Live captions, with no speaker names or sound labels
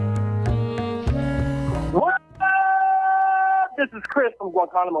This is Chris from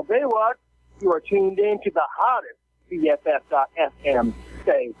Guantanamo Bay Watch. You are tuned in to the hottest BFF.FM.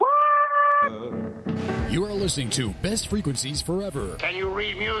 Say what? You are listening to Best Frequencies Forever. Can you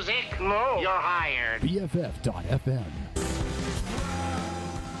read music? No. You're hired. BFF.FM.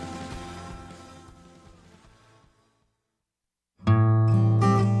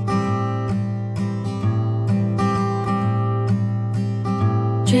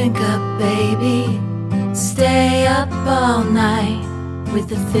 Drink up, baby. Stay up all night with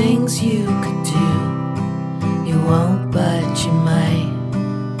the things you could do. You won't, but you might.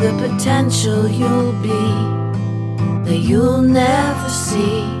 The potential you'll be that you'll never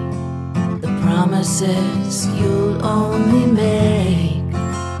see. The promises you'll only make.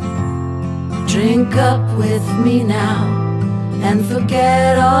 Drink up with me now and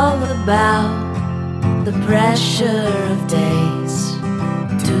forget all about the pressure of days.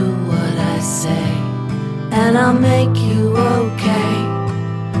 Do what I say and I'll make you okay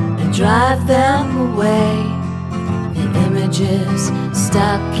and drive them away. The images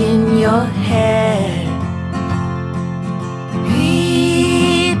stuck in your head.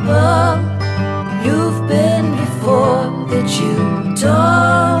 People you've been before that you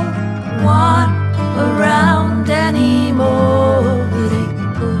don't want around anymore. They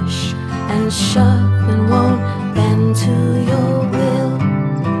push and shove and won't bend to your will.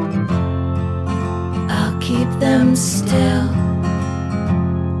 I'll keep them still.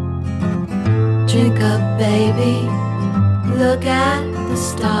 Drink up, baby. Look at the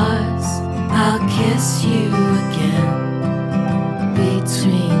stars. I'll kiss you again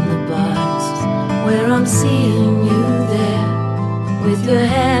between the bars where I'm seeing you there with your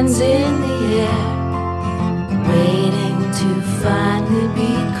hands in the air, waiting to finally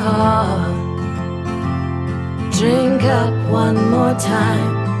be caught. Drink up one more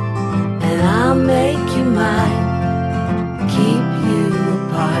time and I'll make you mine. Keep you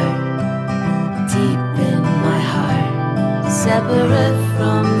apart, deep in my heart, separate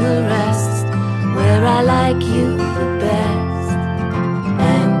from the rest, where I like you the best,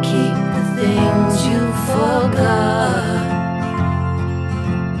 and keep the things you forgot.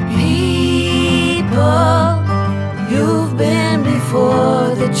 People you've been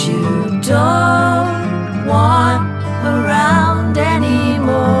before that you don't want around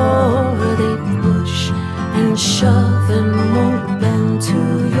anymore. They push and shove and won't bend to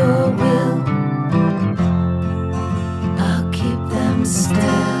your will. I'll keep them still.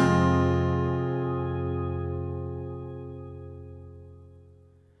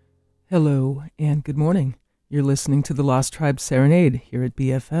 Hello and good morning. You're listening to the Lost Tribe Serenade here at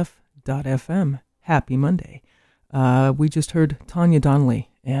BFF.FM. Happy Monday. We just heard Tanya Donnelly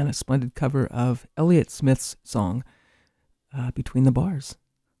and a splendid cover of Elliott Smith's song, Between the Bars.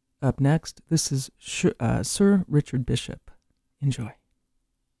 Up next, this is Sir Richard Bishop. Enjoy.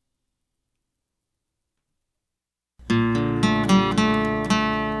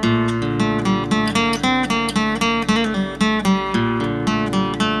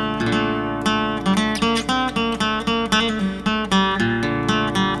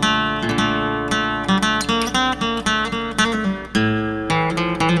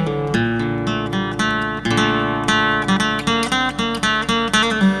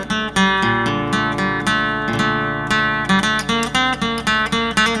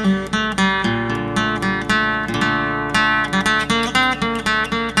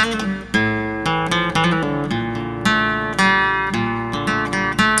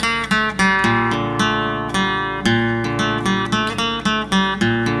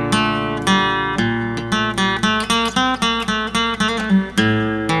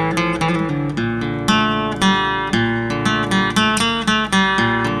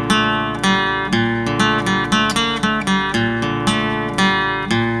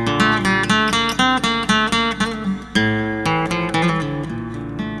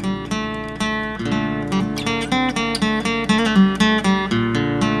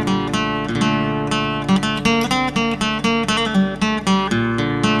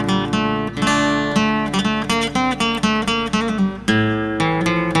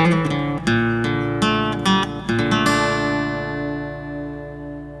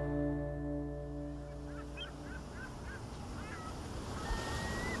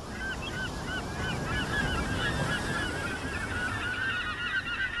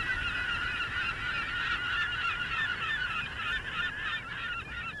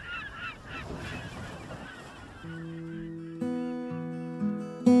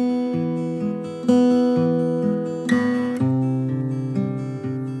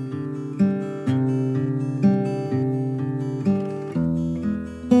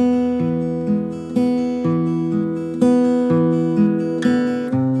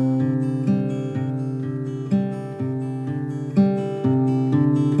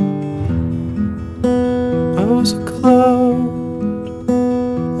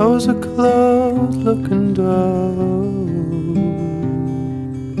 I was a cloud looking down.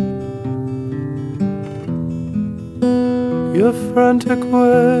 Your frantic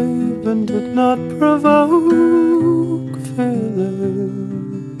waving did not provoke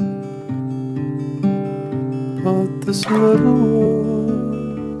feeling, but this little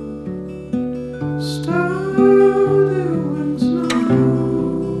one steady wings no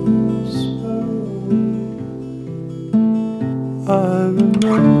spell. I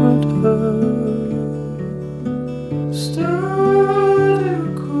remembered her steady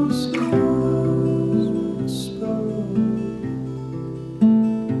course spell.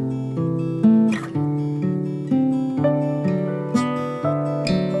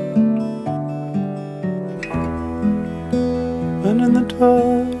 And in the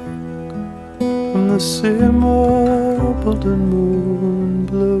dark, from the sea marbled and moon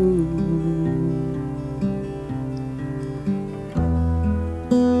blue,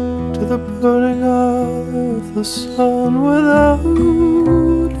 to the burning eye of the sun without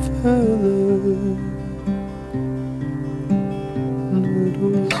failing, and it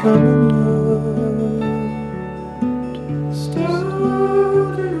was imminent,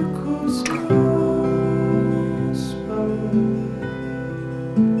 steady course spell.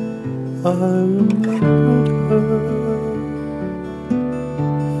 I remembered her.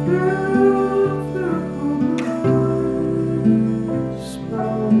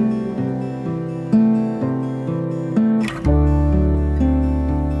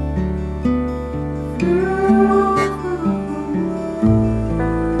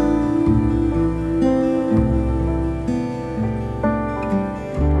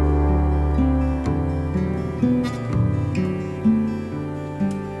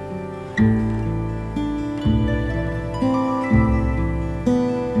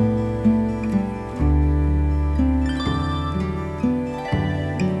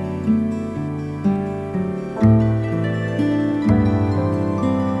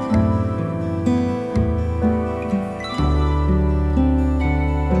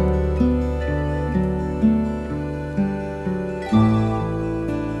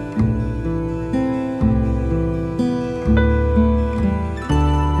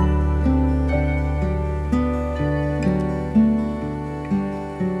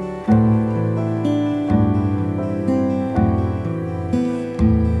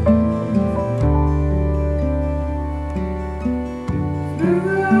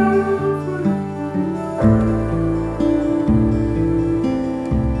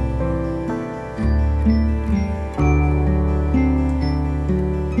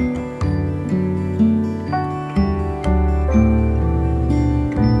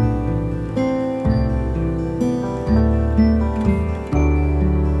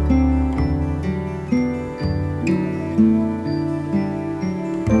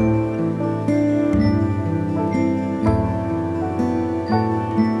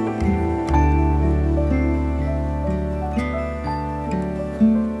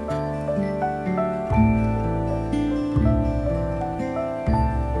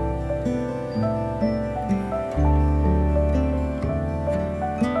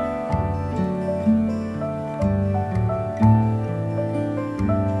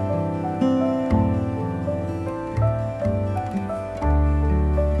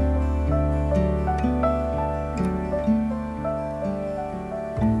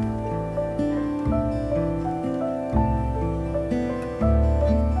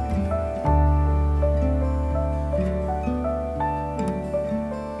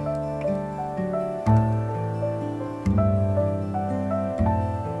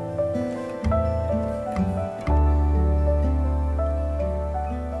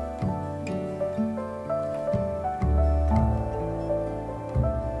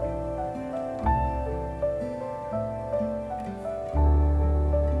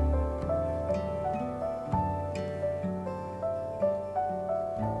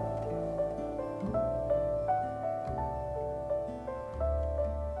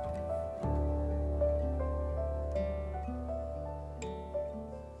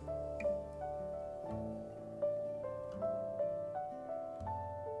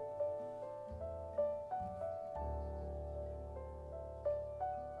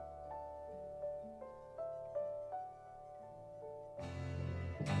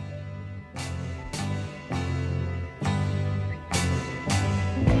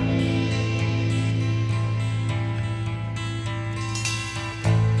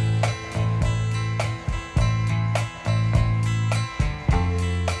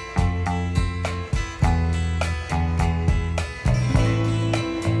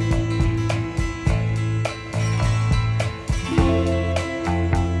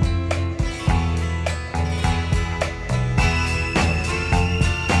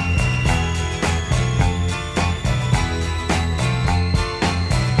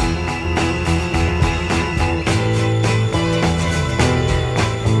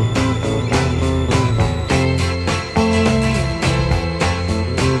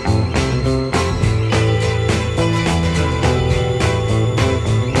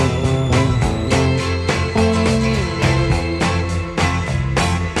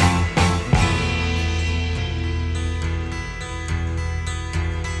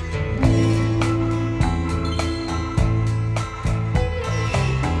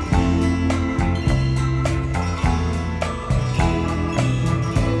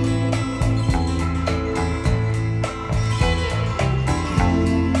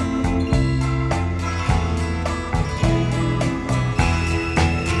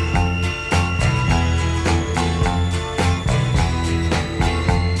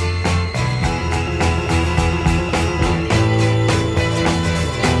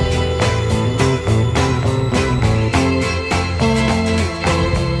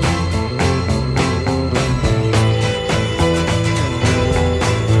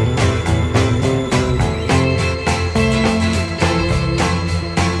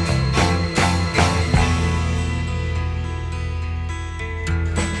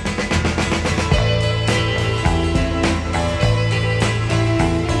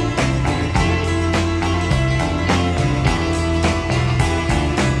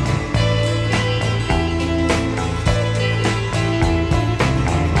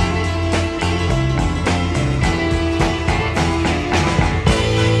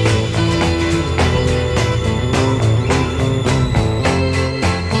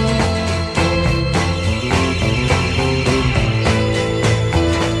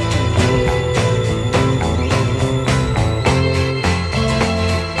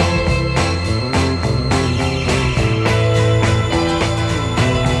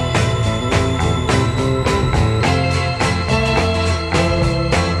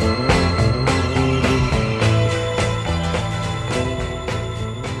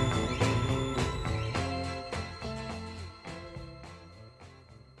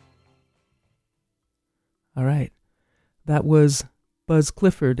 All right. That was Buzz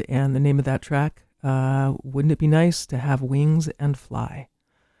Clifford, and the name of that track, Wouldn't It Be Nice to Have Wings and Fly?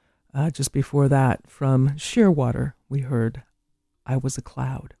 Just before that, from Shearwater, we heard I Was a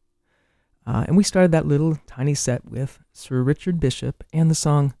Cloud. And we started that little tiny set with Sir Richard Bishop and the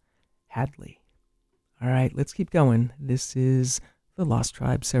song Hadley. All right, let's keep going. This is the Lost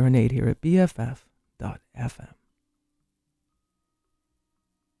Tribe Serenade here at BFF.FM.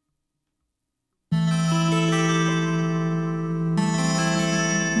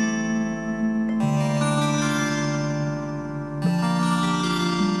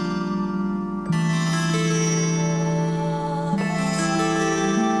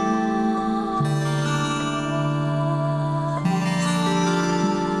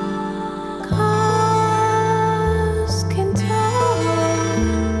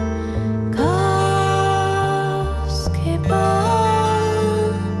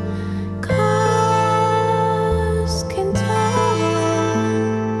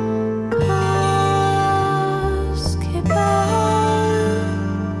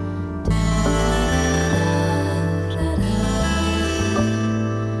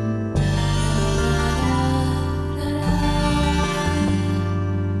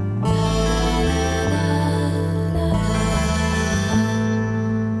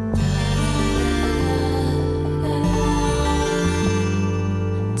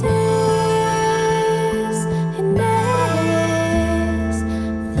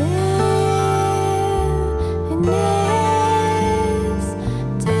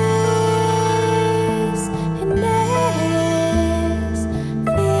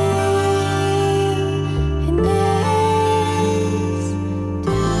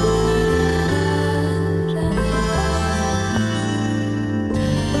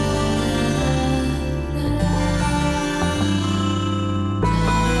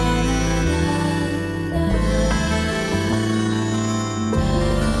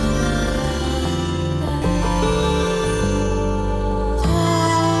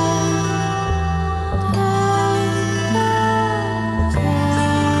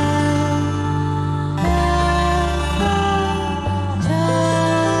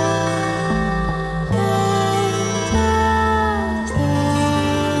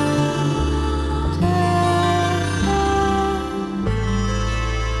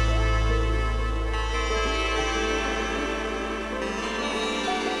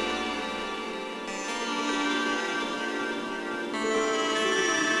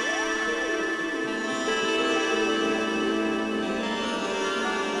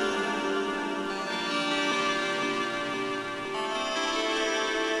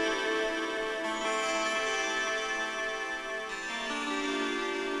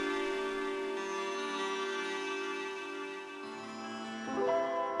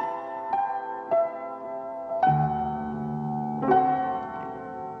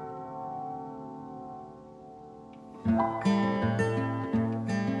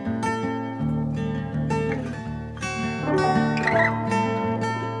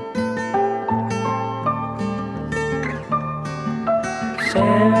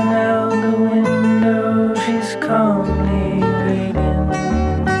 Staring out the window, she's calmly waiting,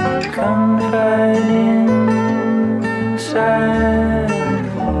 confiding silently,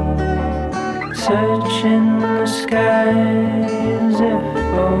 searching the skies if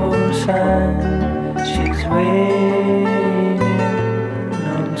for signs. She's waiting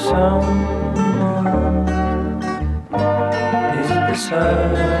on someone. Is it the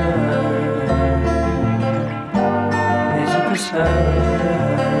sun? Is it the sun?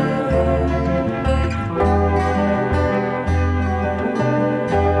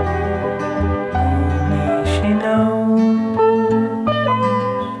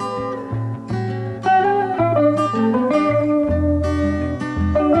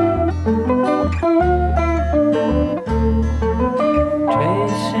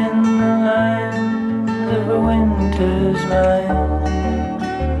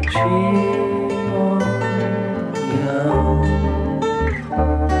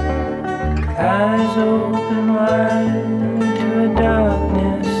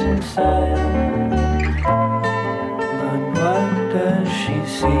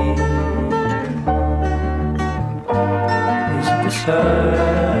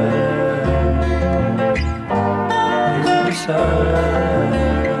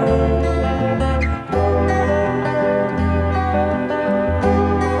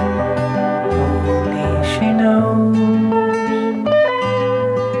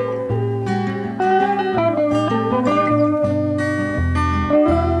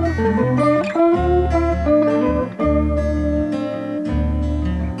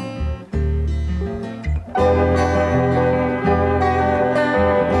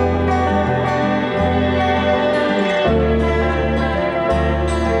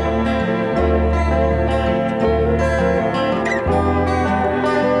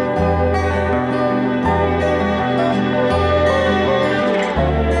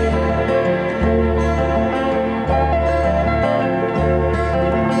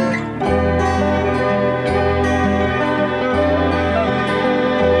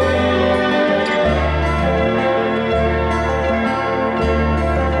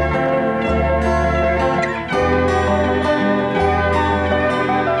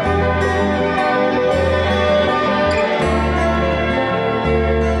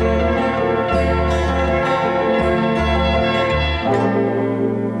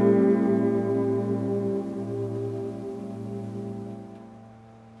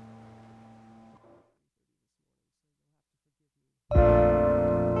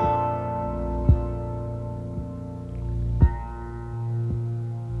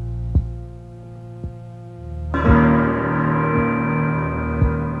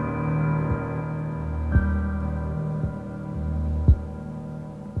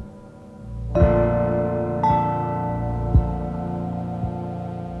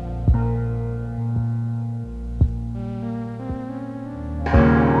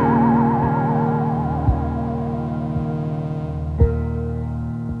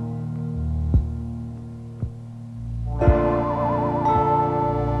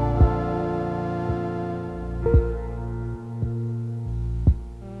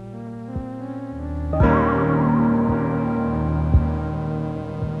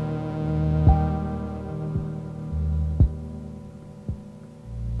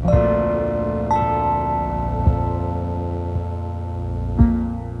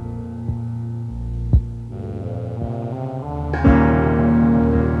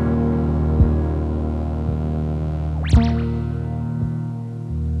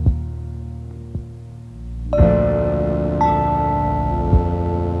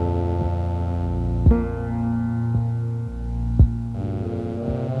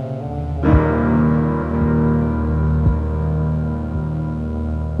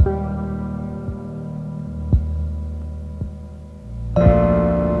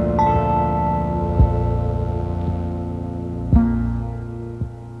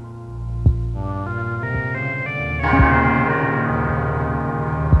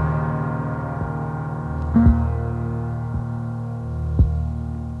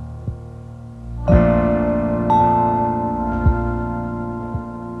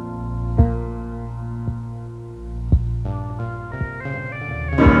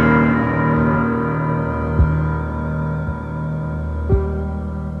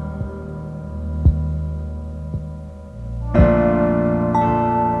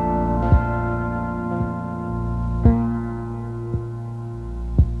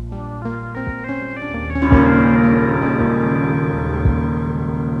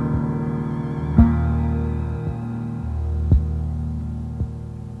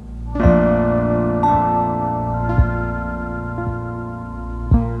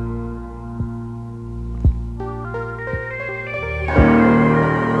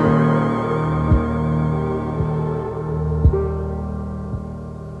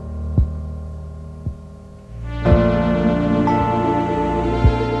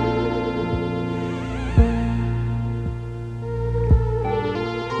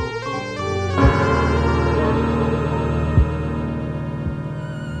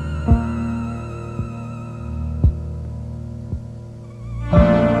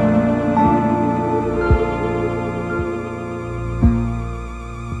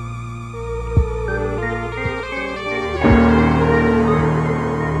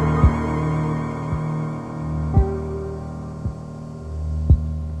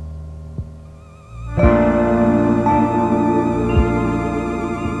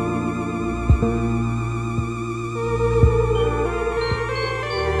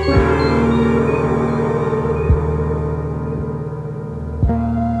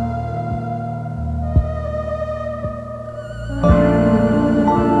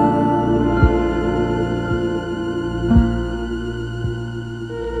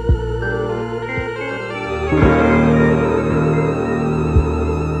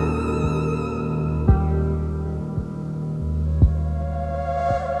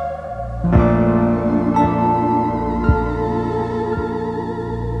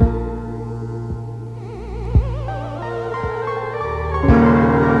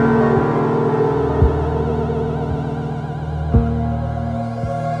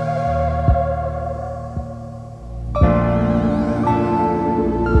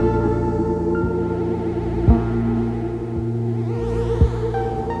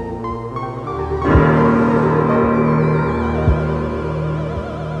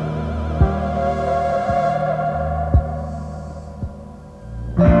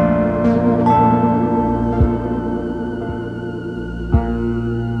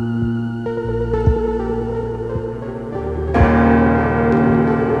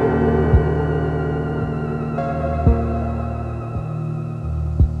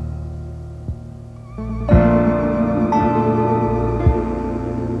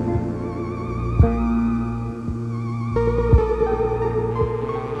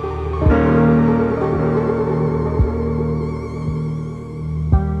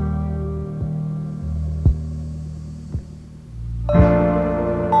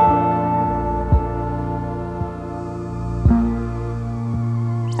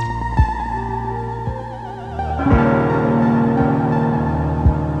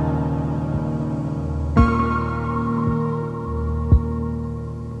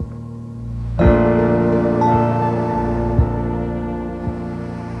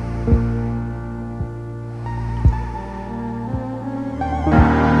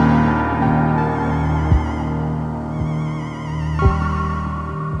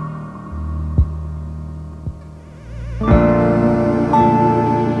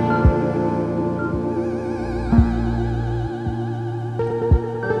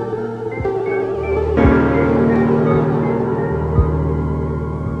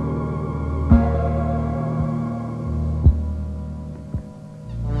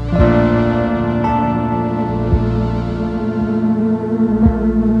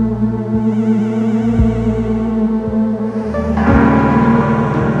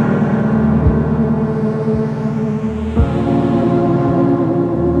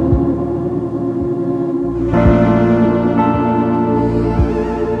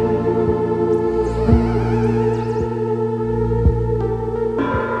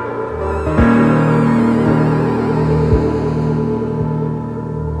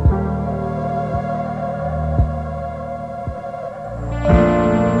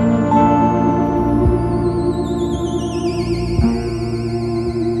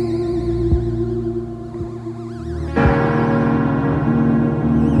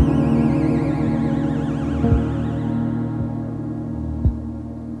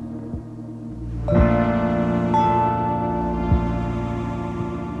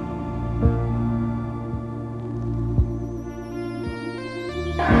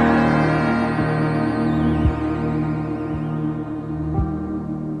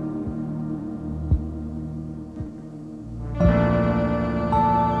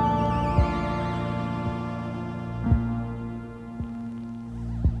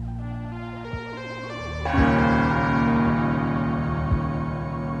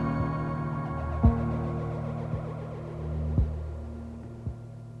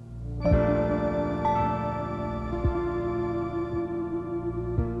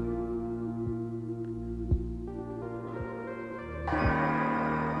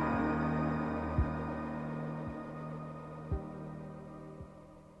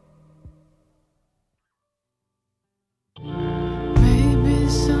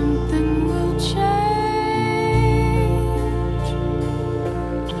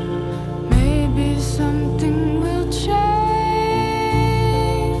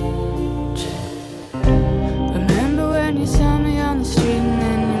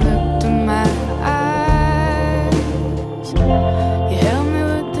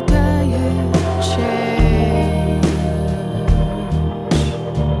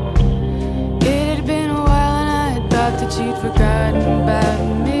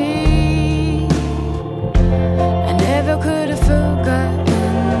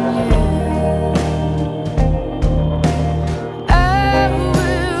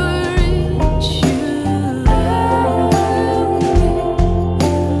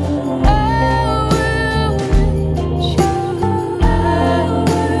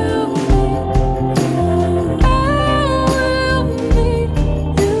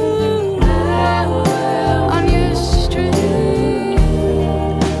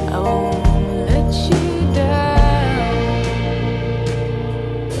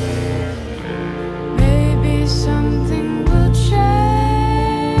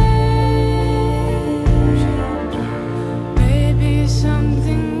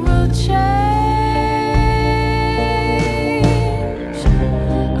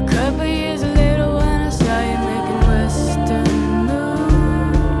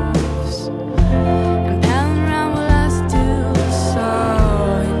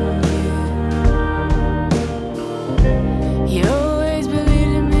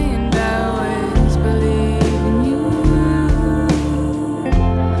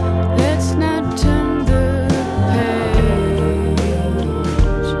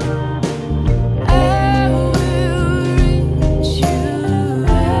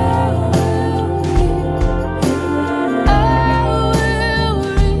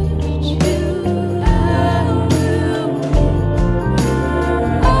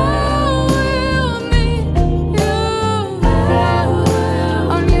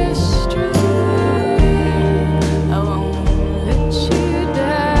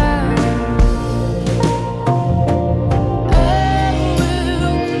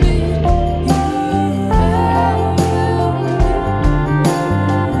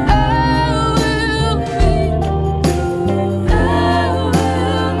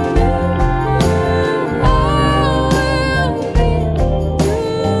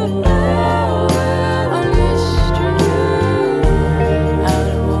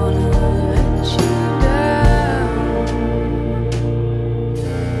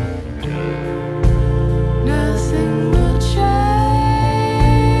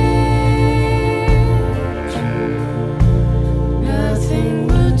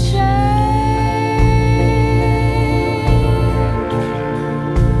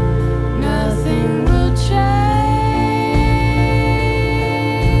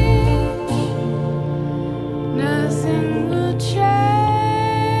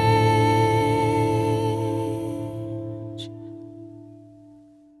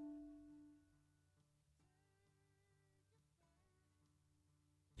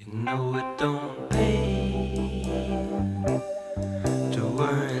 You know it don't pay to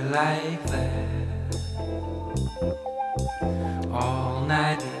worry like that all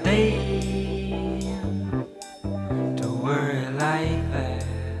night and day, to worry like that.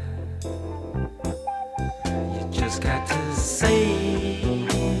 You just got to say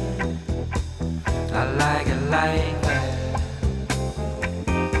I like it like that.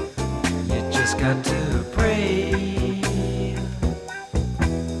 You just got to pray.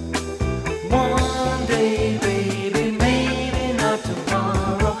 One day, baby, maybe not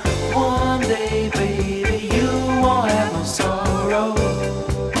tomorrow. One day, baby, you won't have no sorrow.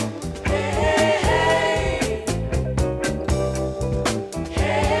 Hey, hey,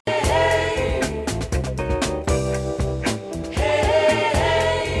 hey, hey, hey,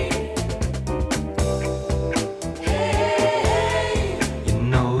 hey. You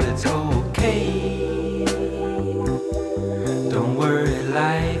know it's okay. Don't worry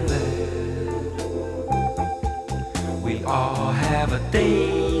like that. We all have a day.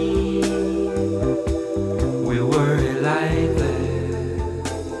 We worry like that.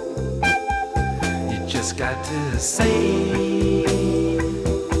 You just got to say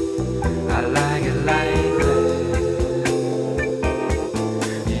I like it like that.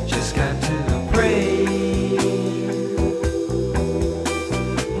 You just got to pray.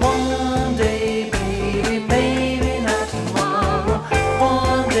 One day, baby, maybe not tomorrow.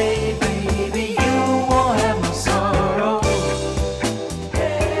 One day, baby, you won't have no sorrow.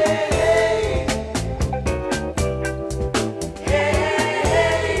 Hey, hey, hey,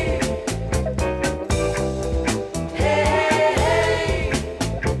 hey, hey,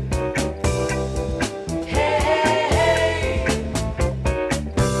 hey.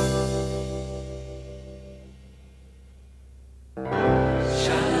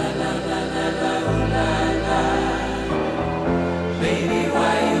 Baby,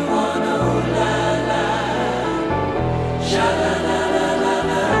 why you wanna ooh la la? Sha la la la la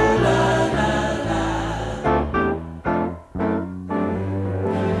la ooh la la la.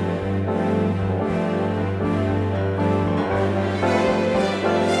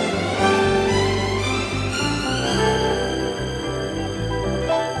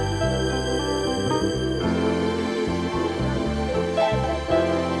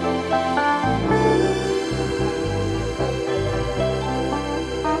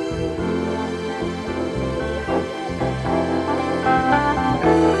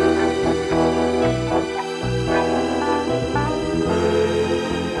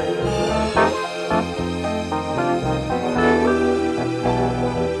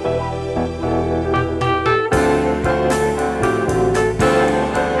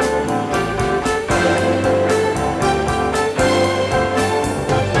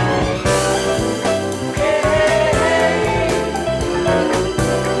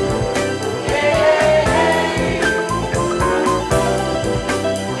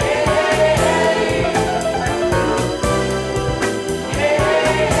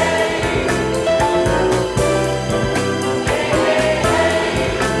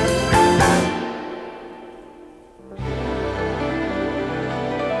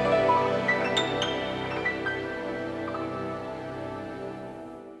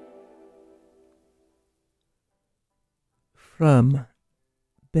 From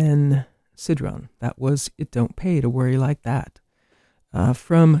Ben Sidron. That was It Don't Pay to Worry Like That.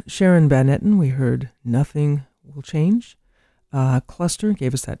 From Sharon Van Etten, we heard Nothing Will Change. Cluster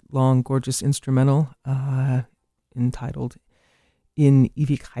gave us that long, gorgeous instrumental entitled In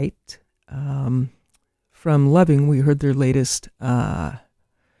Ewigkeit. From Loving, we heard their latest, the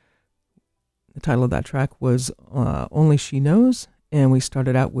title of that track was Only She Knows, and we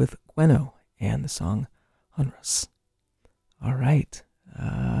started out with Gweno and the song Hunrus. All right,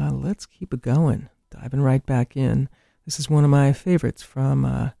 let's keep it going, diving right back in. This is one of my favorites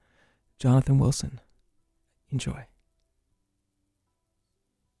from Jonathan Wilson. Enjoy.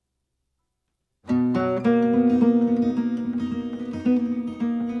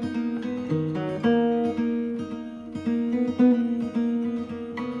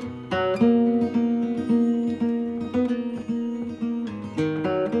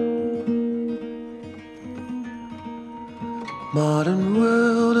 Modern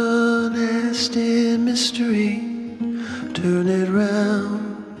world, a nasty mystery. Turn it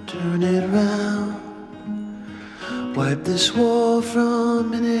round, turn it round. Wipe this war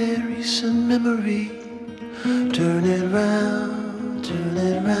from any recent memory. Turn it round, turn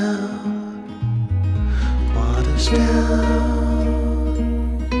it round. Waters down,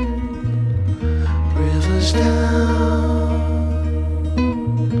 rivers down,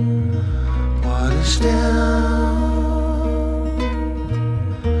 waters down.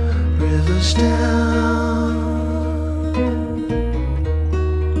 Waters down.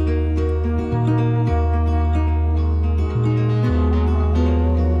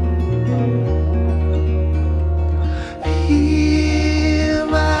 Hear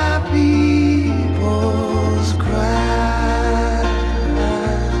my people's cry.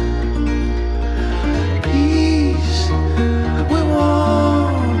 Peace, we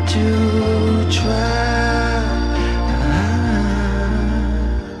want to try.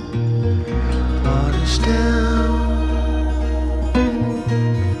 Waters down,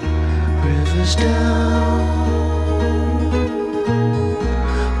 rivers down,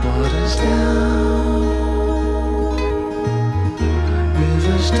 waters down,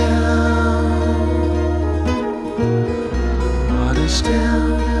 rivers down, waters down,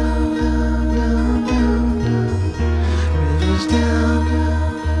 down, down, down, down, rivers down,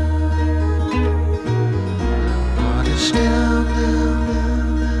 waters down, down,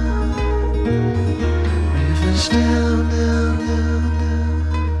 down, down, rivers down, down, down, down.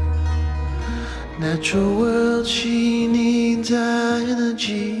 Natural world, she needs our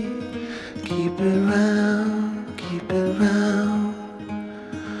energy. Keep it round, keep it round.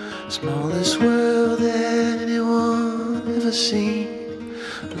 Smallest world that anyone ever seen.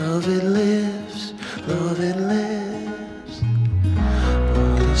 Love it lives, love it lives.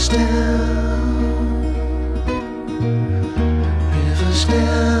 Waters down, rivers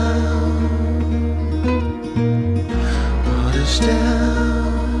down, waters down,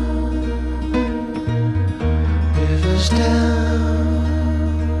 rivers down,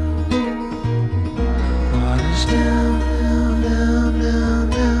 waters down, down, down, down,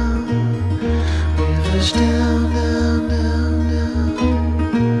 down, rivers down, down, down, down,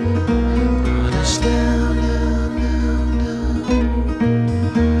 waters down, down.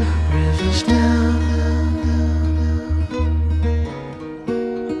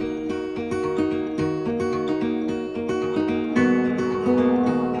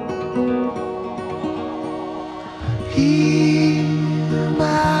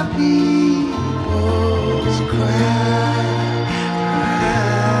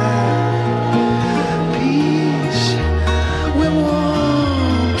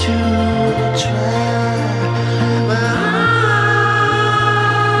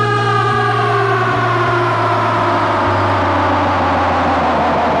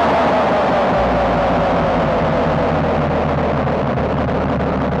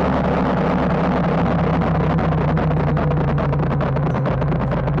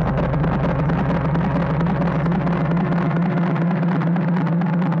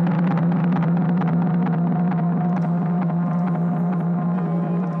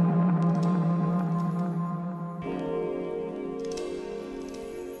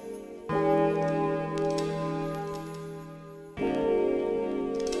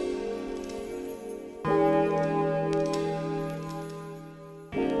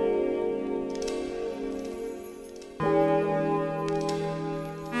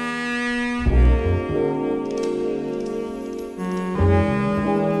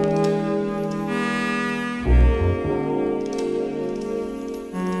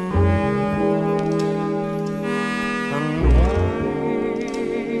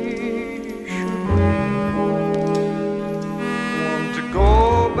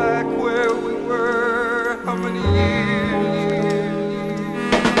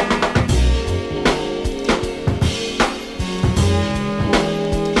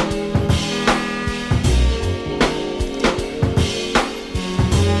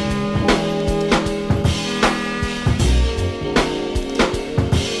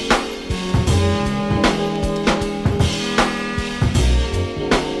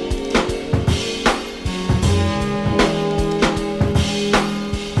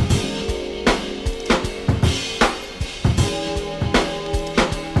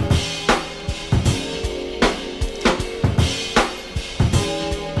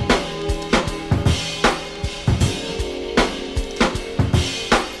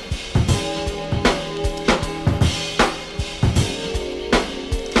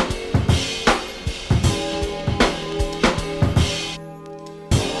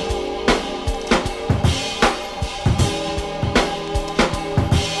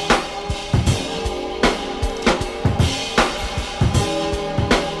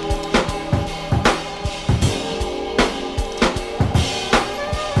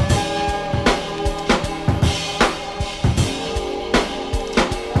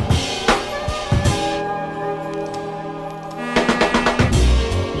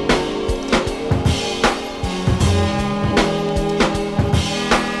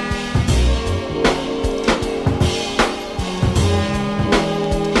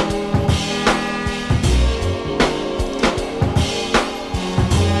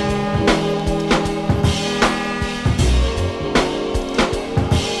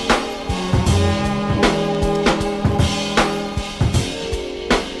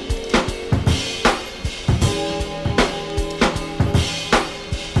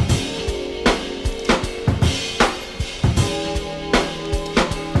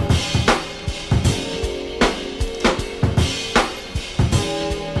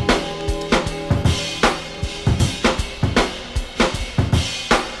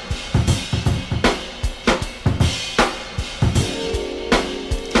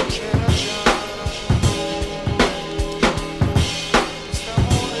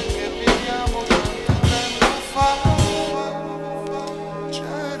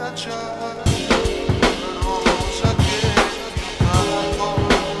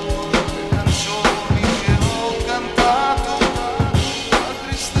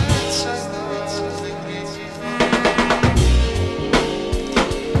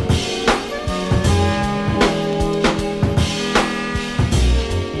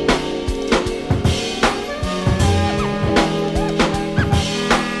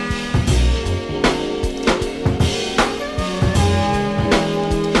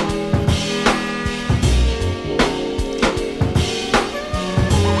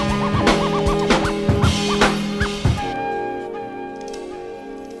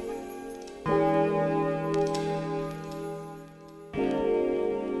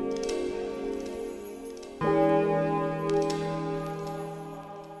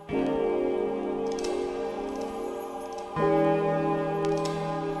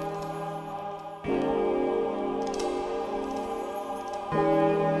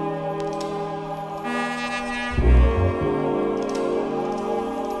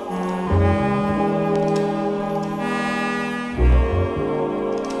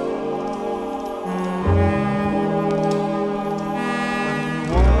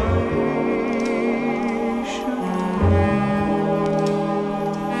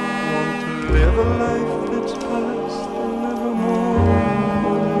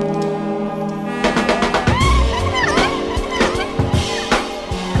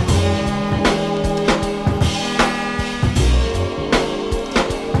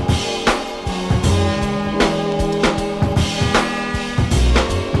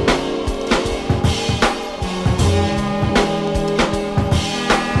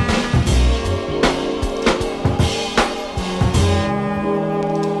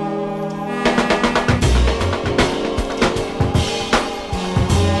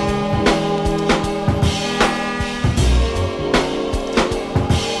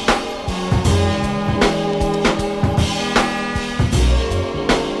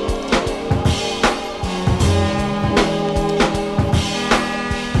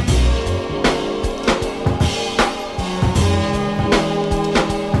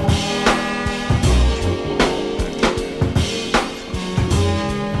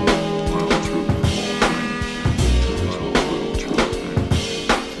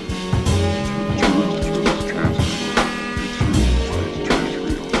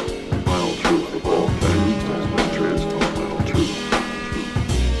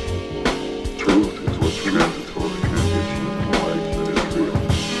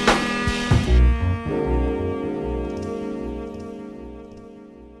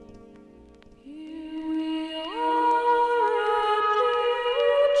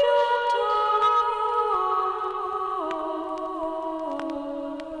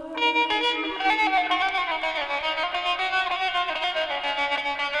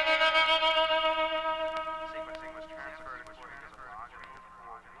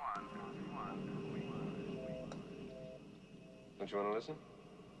 lesson?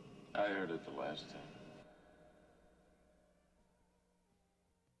 I heard it the last time.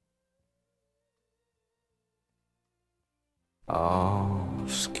 Oh,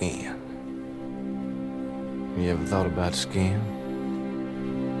 skin. You ever thought about skin?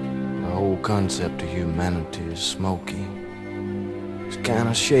 The whole concept of humanity is smoky. It's kind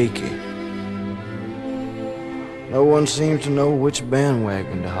of shaky. No one seems to know which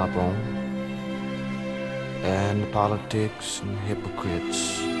bandwagon to hop on. And the politics and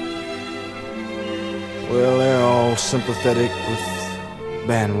hypocrites, well, they're all sympathetic with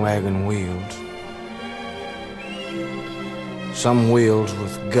bandwagon wheels. Some wheels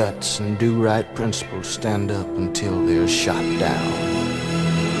with guts and do-right principles stand up until they're shot down.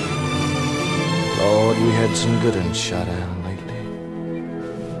 Lord, we had some good ones shot down lately.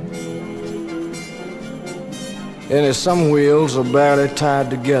 And there's some wheels are barely tied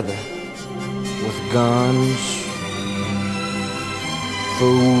together with guns,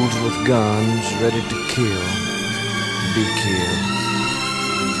 fools with guns ready to kill, be killed.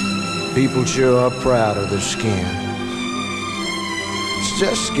 People sure are proud of their skin. It's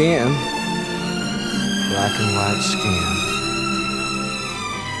just skin, black and white skin.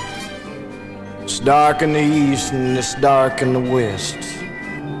 It's dark in the east and it's dark in the west.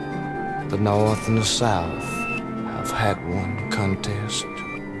 The north and the south have had one contest.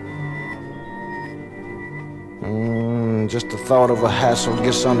 Just the thought of a hassle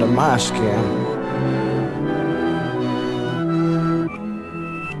gets under my skin.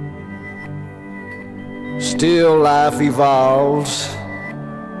 Still life evolves,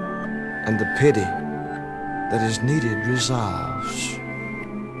 and the pity that is needed resolves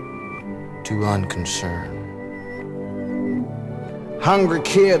to unconcern. Hungry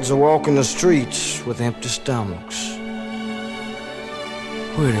kids are walking the streets with empty stomachs.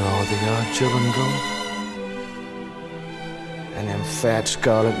 Where do all the odd children go? And them fat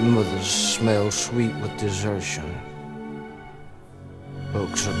scarlet mothers smell sweet with desertion.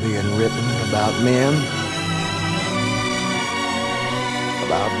 Books are being written about men,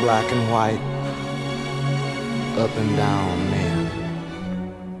 about black and white, up and down men,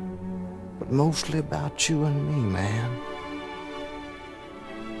 but mostly about you and me, man.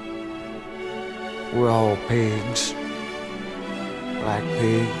 We're all pigs, black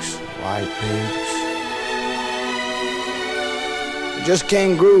pigs, white pigs. We just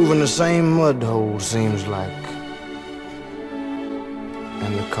can't groove in the same mud hole, seems like.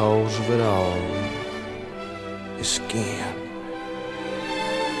 And the cause of it all is skin.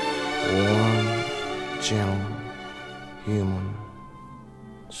 One gentle human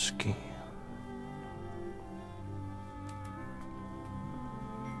skin.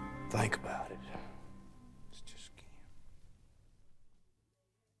 Think about it. It's just skin.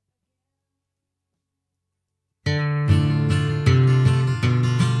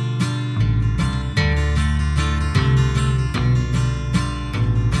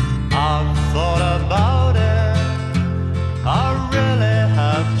 I've thought about it, I really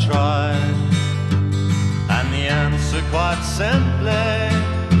have tried, and the answer quite simply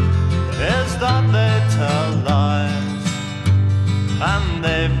is that they tell lies, and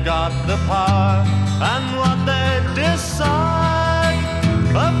they've got the power, and what they decide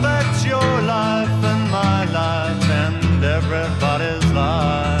affects your life and my life and everybody's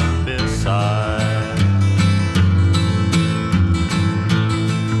life beside.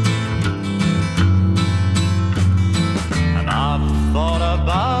 Thought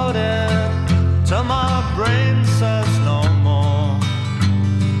about it till my brain says no more.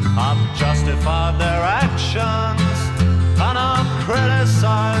 I've justified their actions and I've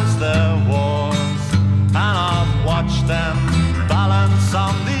criticized their wars, and I've watched them balance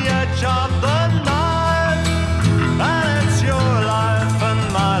on the edge of the knife. And it's your life and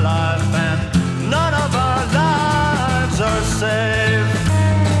my life, and none of our lives are safe.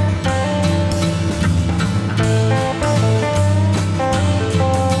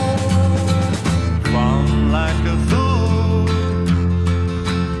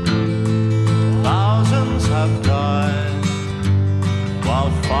 Have died while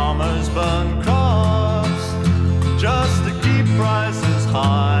farmers burn crops just to keep prices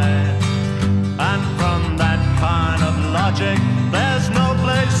high. And from that kind of logic, there's no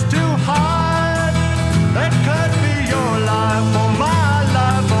place to hide. It could be your life or my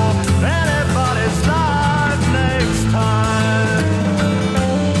life or anybody's life next time.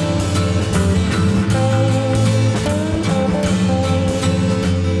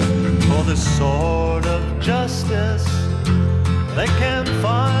 For the sword of justice, they can't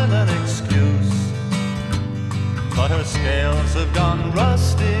find an excuse, but her scales have gone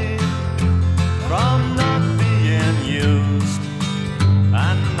rusty from not being used.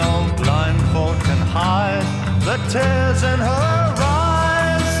 tears in her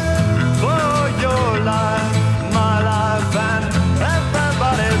eyes for your life, my life, and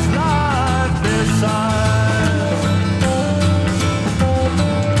everybody's life besides.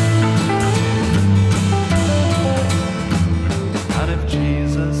 And if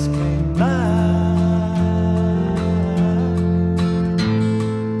Jesus came back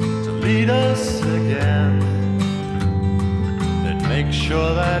to lead us again, then make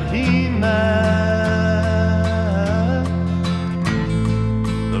sure that he met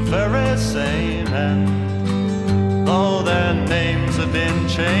the very same end. Though their names have been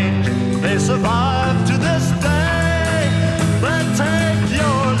changed, they survive to this day. But take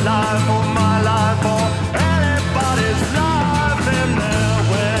your life or my life or anybody's life in their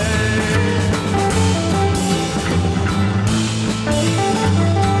way.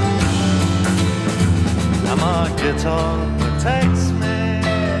 Now my guitar protects me,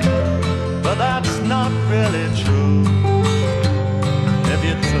 but that's not really true. If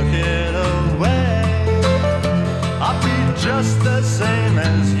you took it away, I'd be just the same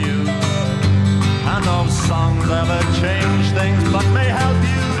as you. I know songs ever change things, but may help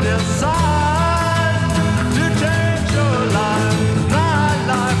you decide to change your life, my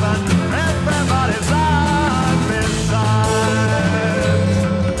life, and everybody's life besides.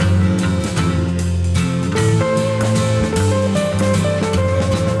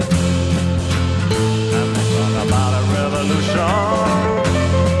 And they talk about a revolution.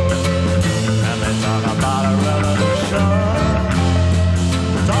 And they talk about a revolution.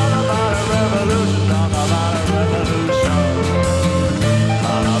 Talk about a revolution. Talk about a revolution.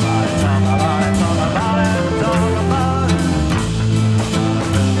 Talk about it. Talk about it. Talk about it. Talk about it.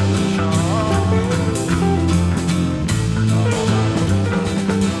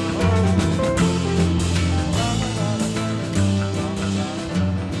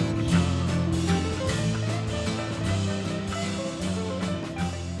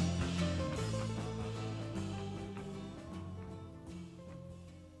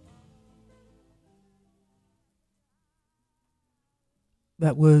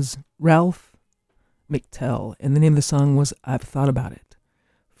 That was Ralph McTell, and the name of the song was I've Thought About It.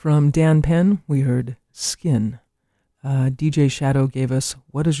 From Dan Penn, we heard Skin. DJ Shadow gave us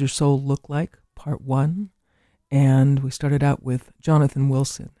What Does Your Soul Look Like, Part 1, and we started out with Jonathan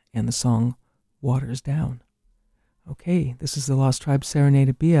Wilson and the song Waters Down. Okay, this is the Lost Tribe Serenade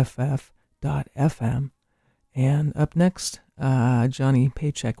at BFF.FM, and up next, Johnny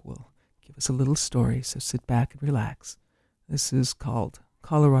Paycheck will give us a little story, so sit back and relax. This is called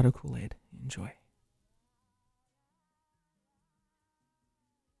Colorado Kool-Aid. Enjoy.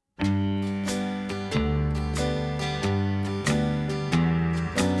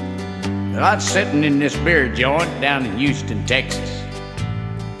 Well, I was sitting in this beer joint down in Houston, Texas.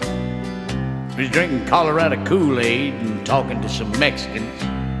 I was drinking Colorado Kool-Aid and talking to some Mexicans.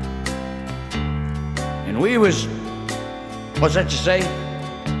 And we was, what's that you say?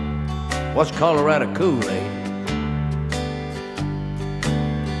 What's Colorado Kool-Aid?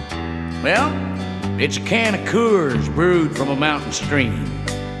 Well, it's a can of Coors brewed from a mountain stream.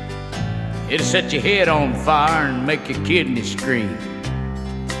 It'll set your head on fire and make your kidneys scream.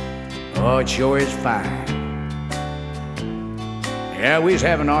 Oh, it sure is fine. Yeah, we was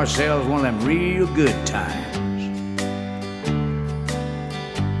having ourselves one of them real good times.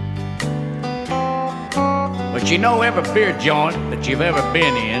 But you know, every beer joint that you've ever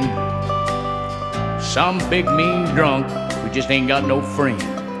been in, some big mean drunk who just ain't got no friend.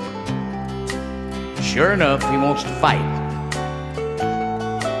 Sure enough, he wants to fight.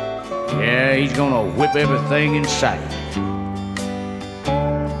 Yeah, he's gonna whip everything in sight.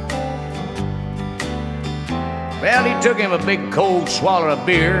 Well, he took him a big cold swallow of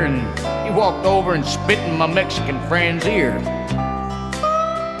beer and he walked over and spit in my Mexican friend's ear.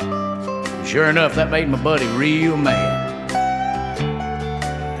 Sure enough, that made my buddy real mad.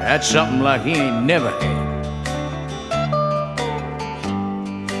 That's something like he ain't never had.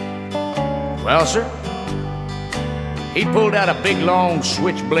 Well, sir, he pulled out a big, long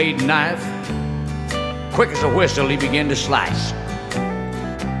switchblade knife. Quick as a whistle, he began to slice.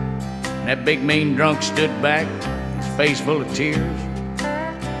 And that big, mean drunk stood back, his face full of tears,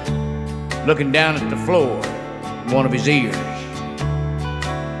 looking down at the floor with one of his ears.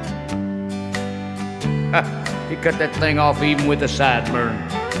 He cut that thing off even with a sideburn.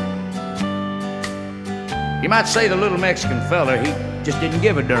 You might say the little Mexican fella, he just didn't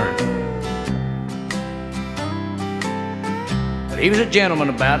give a darn. He was a gentleman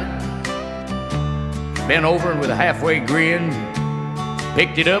about it. Bent over and with a halfway grin,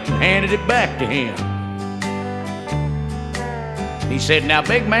 picked it up and handed it back to him. He said, "Now,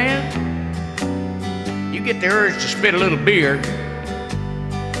 big man, you you get the urge to spit a little beer,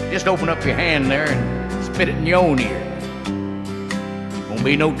 just open up your hand there and spit it in your own ear. Won't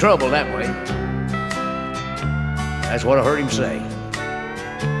be no trouble that way. That's what I heard him say.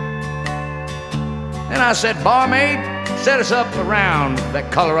 Then I said, barmaid, set us up around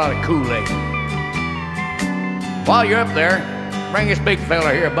that Colorado Kool-Aid. While you're up there, bring this big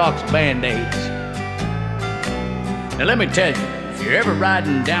fella here a box of Band-Aids. Now let me tell you, if you're ever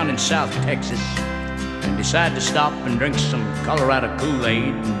riding down in South Texas and decide to stop and drink some Colorado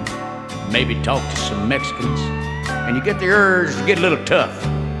Kool-Aid and maybe talk to some Mexicans, and you get the urge to get a little tough,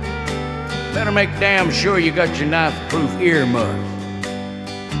 better make damn sure you got your knife-proof earmuffs.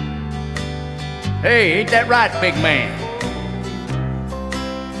 Hey, ain't that right, big man?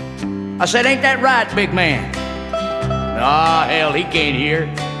 I said, ain't that right, big man? Ah, hell, he can't hear.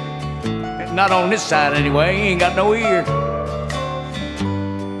 Not on this side anyway, he ain't got no ear.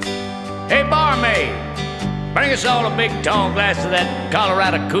 Hey, barmaid, bring us all a big tall glass of that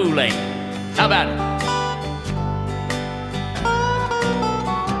Colorado Kool-Aid. How about it?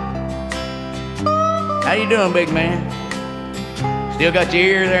 How you doing, big man? Still got your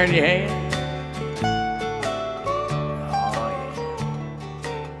ear there in your hand?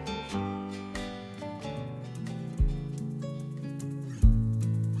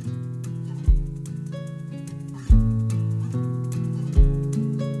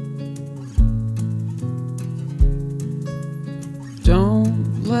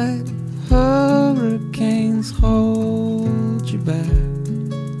 Don't let hurricanes hold you back.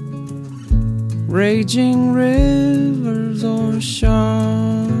 Raging rivers or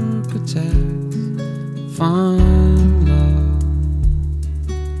shark attacks. Find love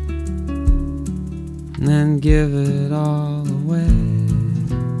and then give it all away.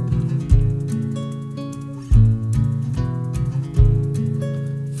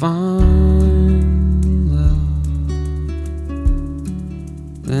 Find love,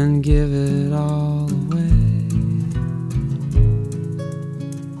 then give it all away.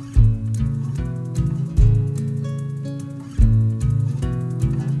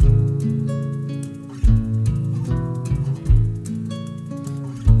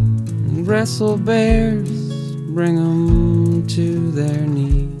 Wrestle bears, bring 'em to their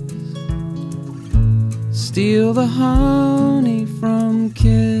knees. Steal the honey from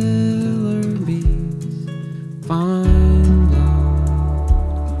killer bees. Find love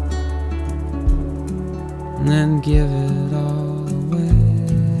and then give it all away.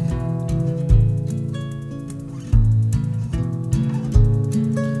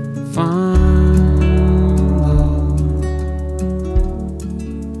 Find love,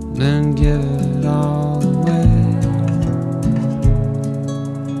 then give it all away.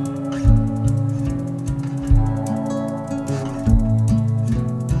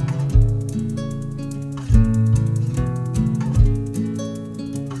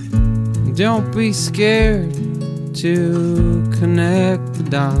 Don't be scared to connect the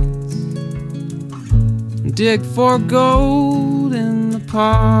dots. Dig for gold in the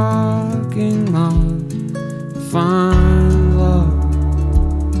parking lot. Find love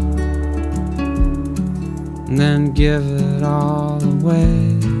and then give it all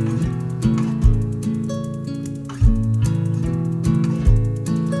away.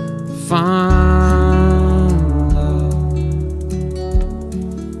 Find love,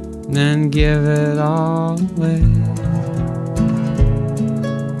 then give it all away.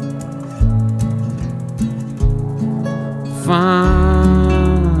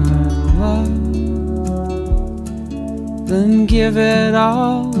 Find love, then give it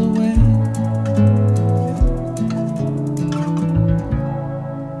all away.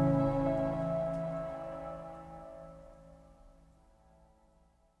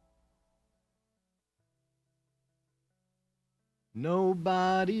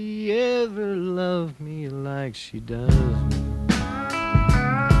 Nobody ever loved me like she does me.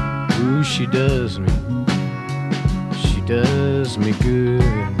 Ooh, she does me. She does me good.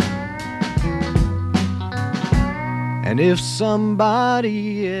 And if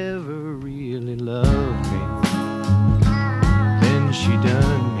somebody ever really loved me, then she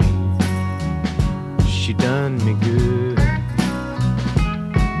done me good.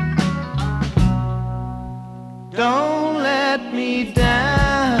 Don't let me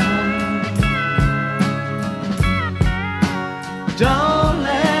down. Don't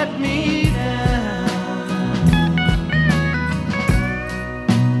let me down.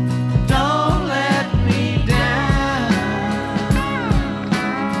 Don't let me down.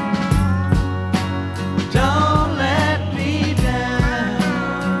 Don't let me down.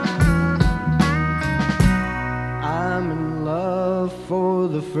 I'm in love for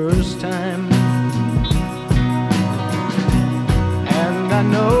the first time. I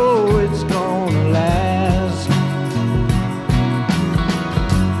know it's gonna last.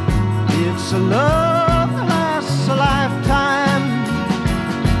 It's a love that lasts a lifetime.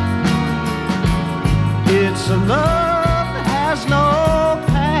 It's a love that has no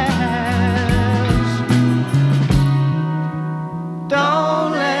past.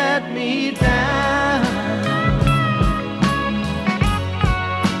 Don't let me down.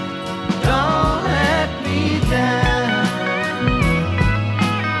 Don't let me down.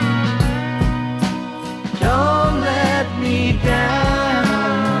 Don't let me down.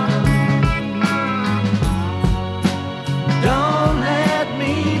 Don't let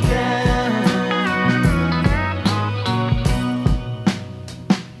me down.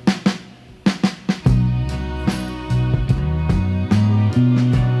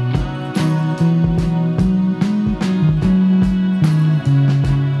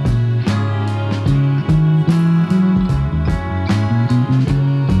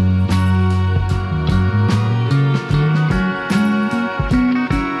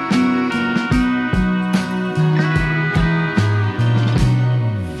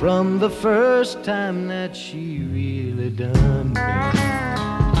 From the first time that she really done me,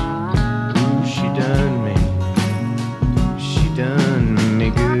 ooh, she done me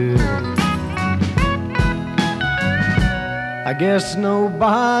good. I guess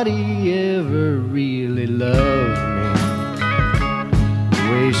nobody ever really loved me the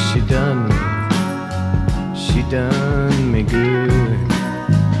way she done me good.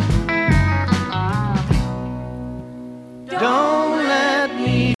 Don't let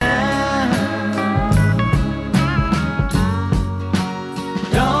me down.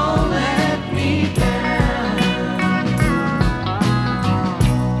 Don't let me down.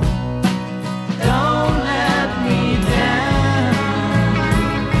 Don't let me down.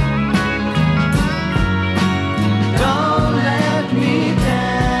 Don't let me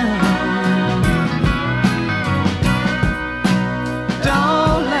down.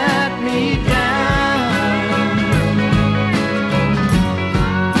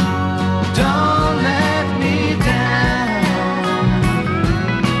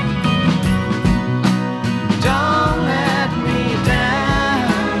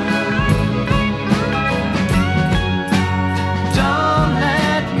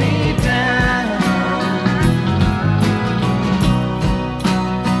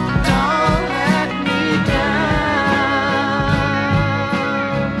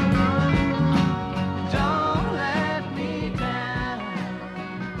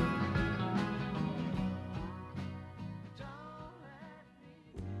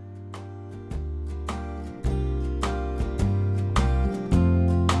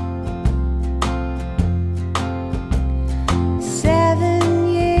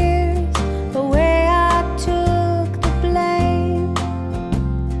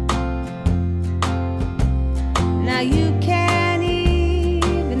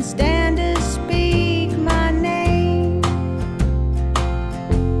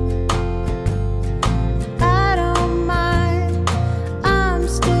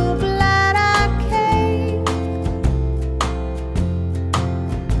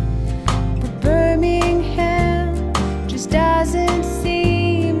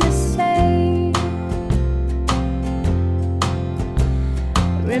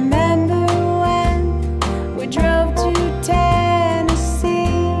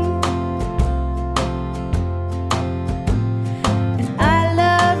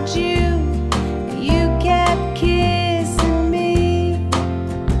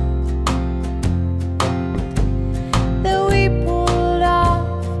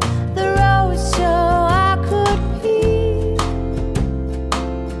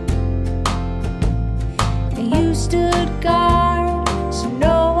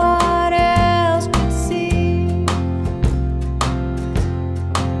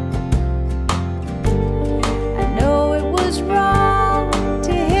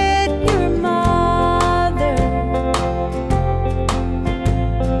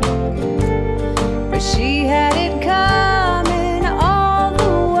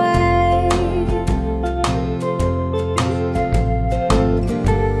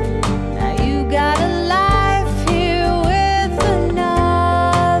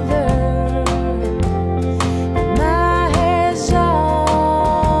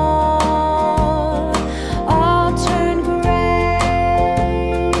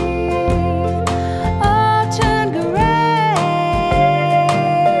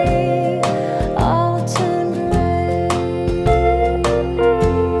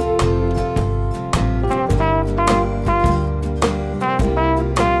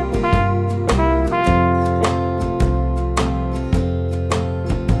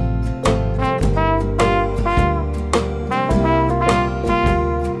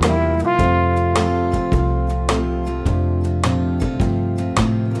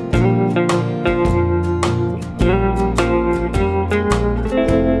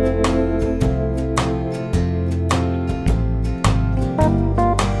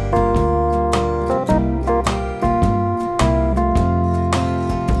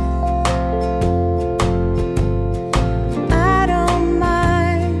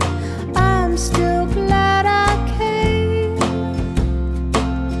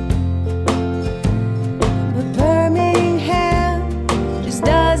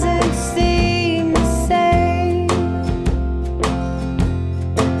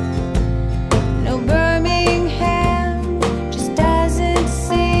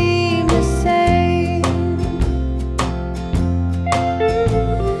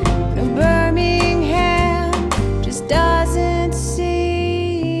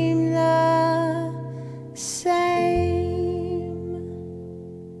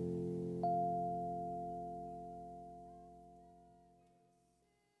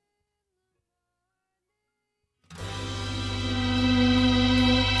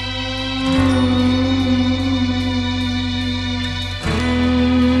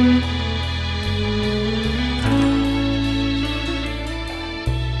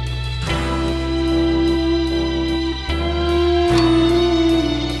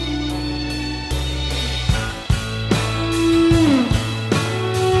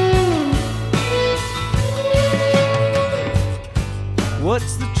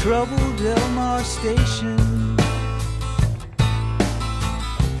 troubled Delmar Station.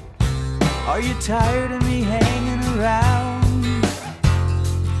 Are you tired of me hanging around?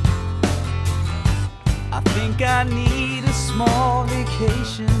 I think I need a small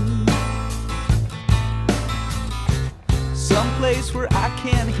vacation, someplace where I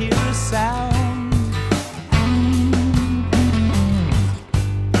can't hear a sound.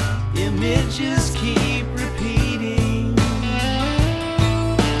 Images keep repeating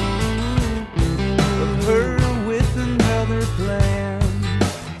of her with another plan.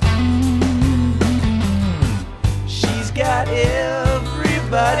 She's got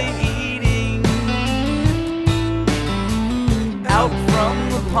everybody eating out from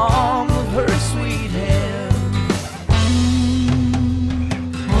the palm of her sweet hand.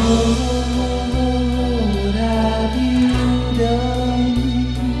 Oh, what have you done?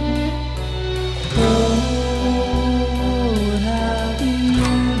 Oh, what have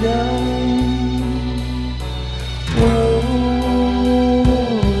you done? Oh,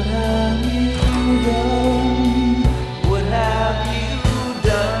 what have you done? What have you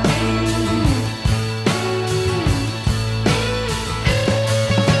done?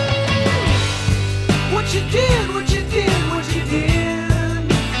 What you did, what you did, what you did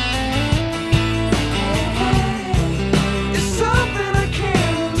is something I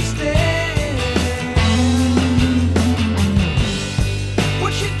can't understand.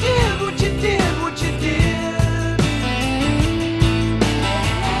 What you did, what you did, what you did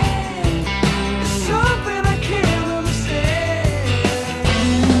is something I can't understand.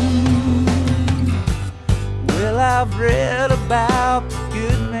 Well, I've read about the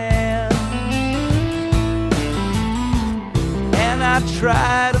good man, and I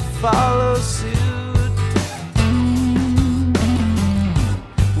try to follow suit.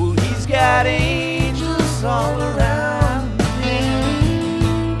 Well, he's got angels all around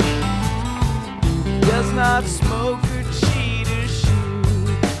him, does not smoke or cheat or shoot.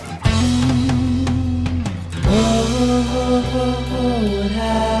 Oh, what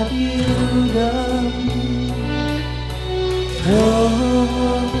have you done? Oh,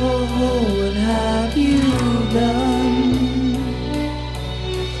 what have you done?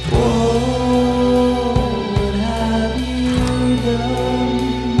 Oh, what have you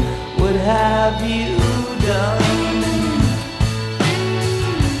done? What have you done?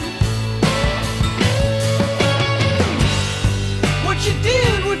 What you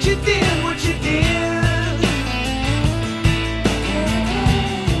did, what you did, what you did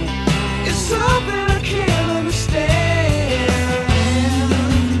is something I can't understand.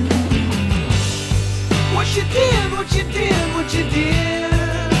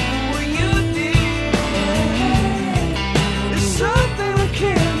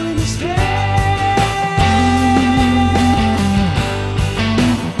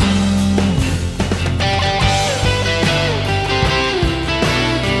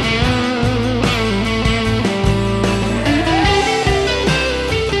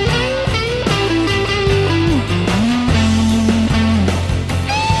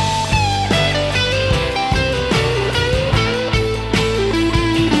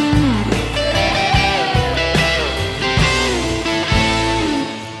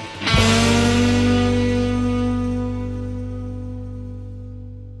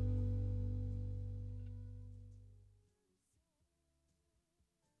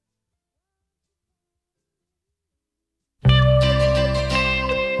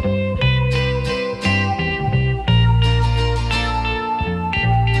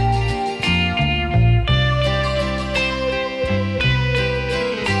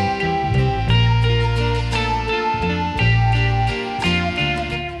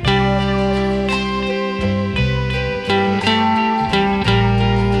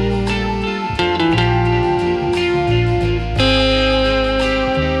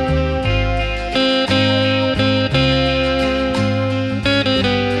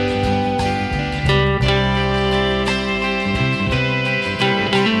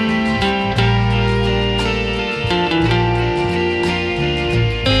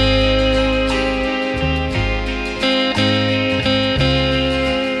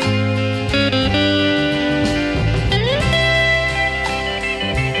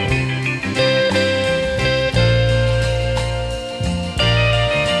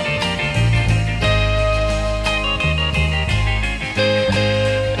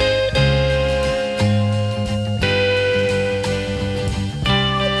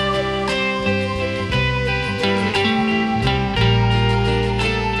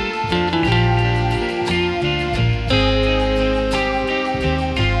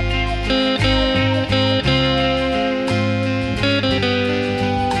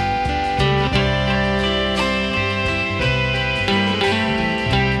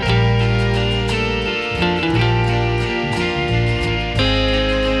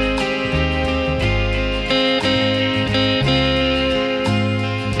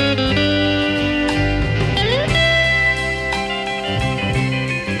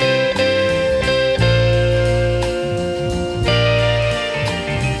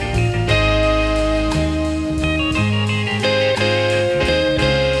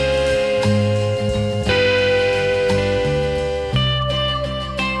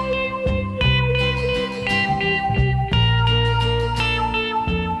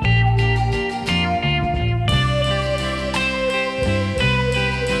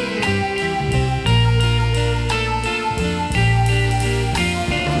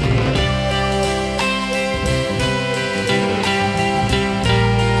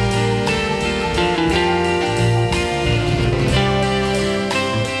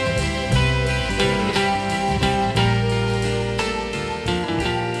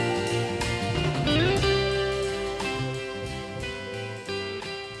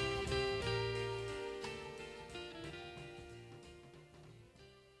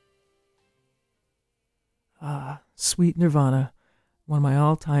 Sweet Nirvana, one of my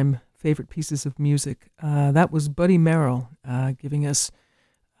all-time favorite pieces of music. That was Buddy Merrill giving us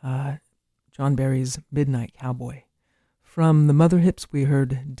John Barry's Midnight Cowboy. From the Mother Hips, we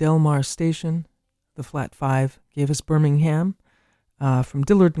heard Delmar Station. The Flat Five gave us Birmingham. From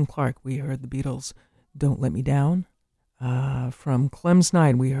Dillard and Clark, we heard the Beatles' Don't Let Me Down. From Clem's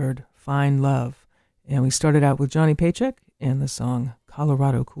Nine, we heard Fine Love. And we started out with Johnny Paycheck and the song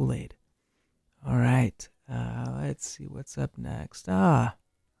Colorado Kool-Aid. All right, let's see what's up next. The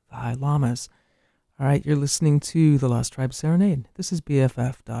High Llamas. All right, you're listening to the Lost Tribe Serenade. This is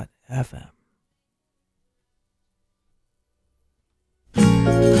BFF.FM.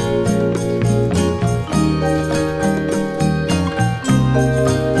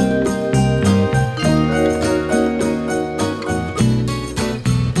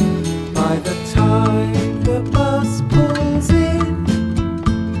 By the time the bus pulls in,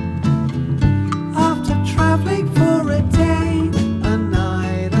 after traveling for a day, a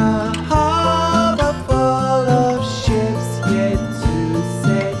night, a harbor full of ships yet to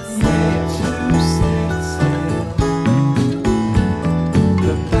set sail.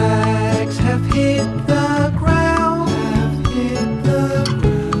 The bags have hit the ground,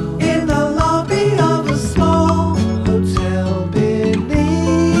 in the lobby of a small hotel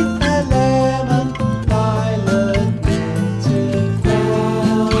beneath the lemon violet netted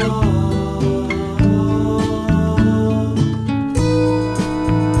ground.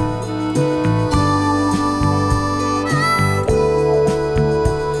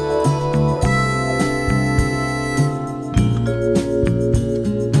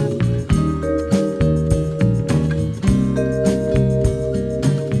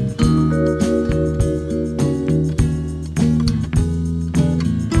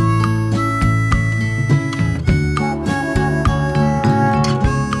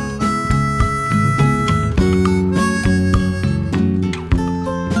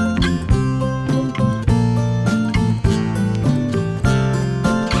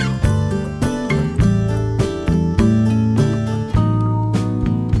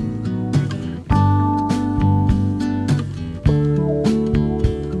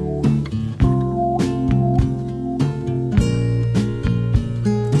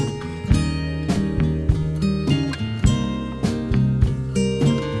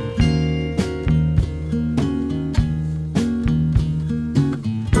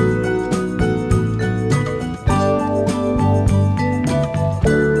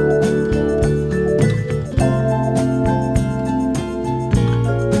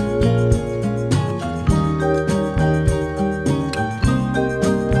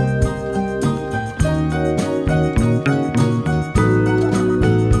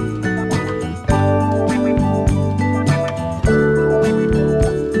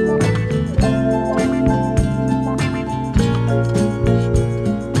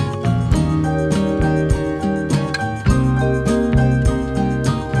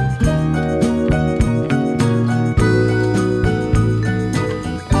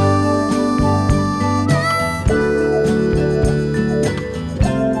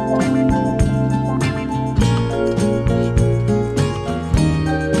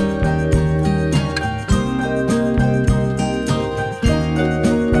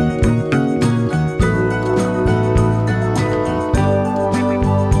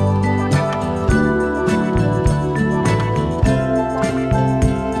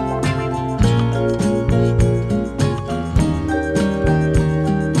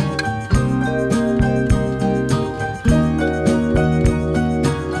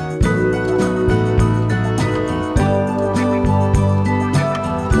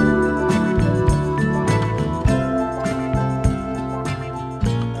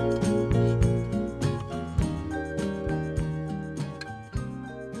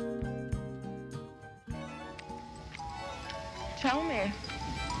 Tell me.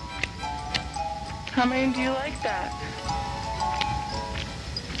 How many do you like that?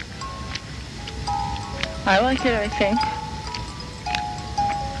 I like it, I think.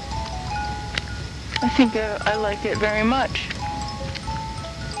 I like it very much.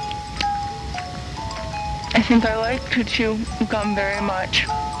 I think I like to chew gum very much.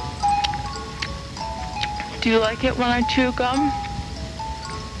 Do you like it when I chew gum?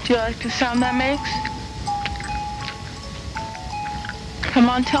 Do you like the sound that makes? Come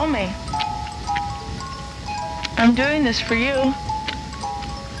on, tell me. I'm doing this for you.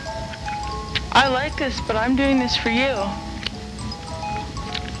 I like this, but I'm doing this for you.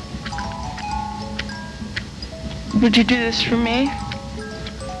 Would you do this for me?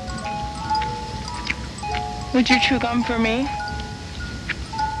 Would you chew gum for me?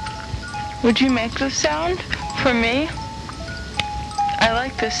 Would you make this sound for me? I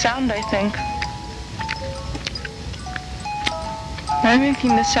like this sound, I think. I'm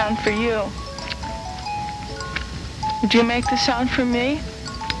making this sound for you. Would you make the sound for me?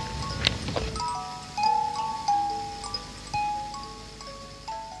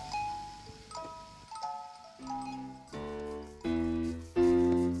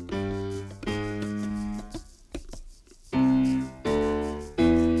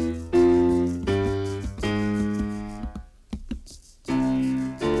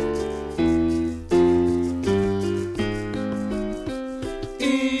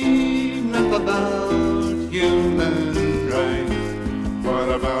 Enough about human rights. What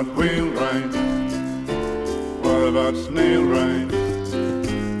about whale rights? What about snail rights?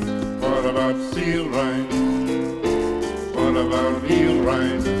 What about seal rights? What about eel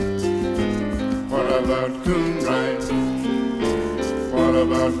rights? What about coon rights? What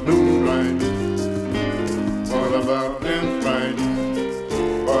about loon rights? What about ant rights?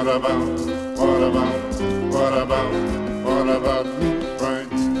 What about moose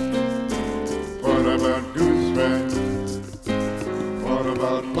rights? What about goose rights? What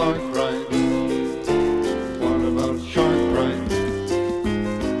about lark rights? What about shark rights?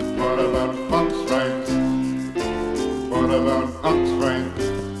 What about fox rights? What about ox rights?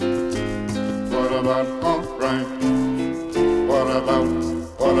 What about hawk rights? What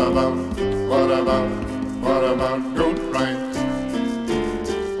about goat rights?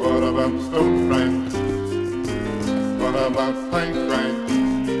 What about stone rights? What about plank rights?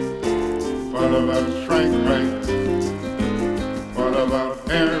 What about shrike rights? What about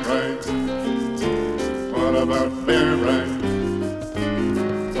air rights? What about bear rights?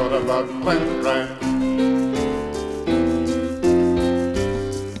 What about plant rights?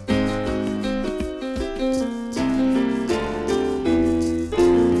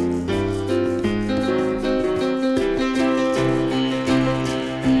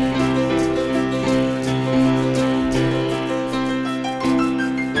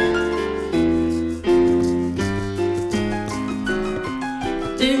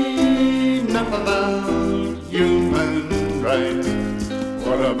 Enough about human rights.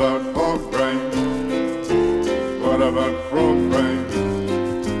 What about hog rights? What about frog rights?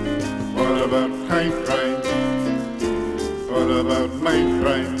 What about kite rights? What about mite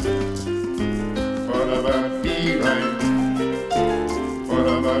rights? What about bee rights? What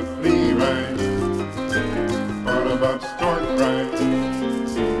about flea rights? What about stork rights?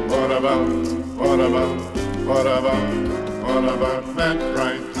 What about gnat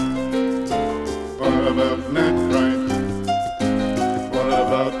rights? What about gnat rights? What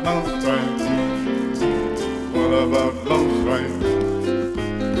about mouse rights? What about mouse rights?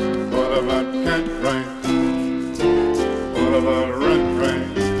 What about cat rights? What about rat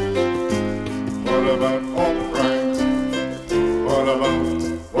rights? What about hawk rights? What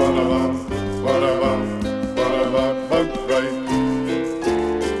about bug rights?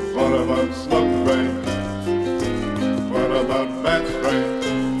 What about slug rights? What about bats rights?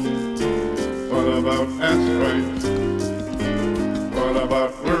 What about ants rights? What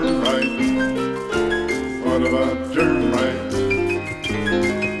about worm rights? What about germ rights?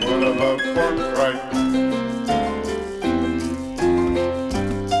 What about pork rights?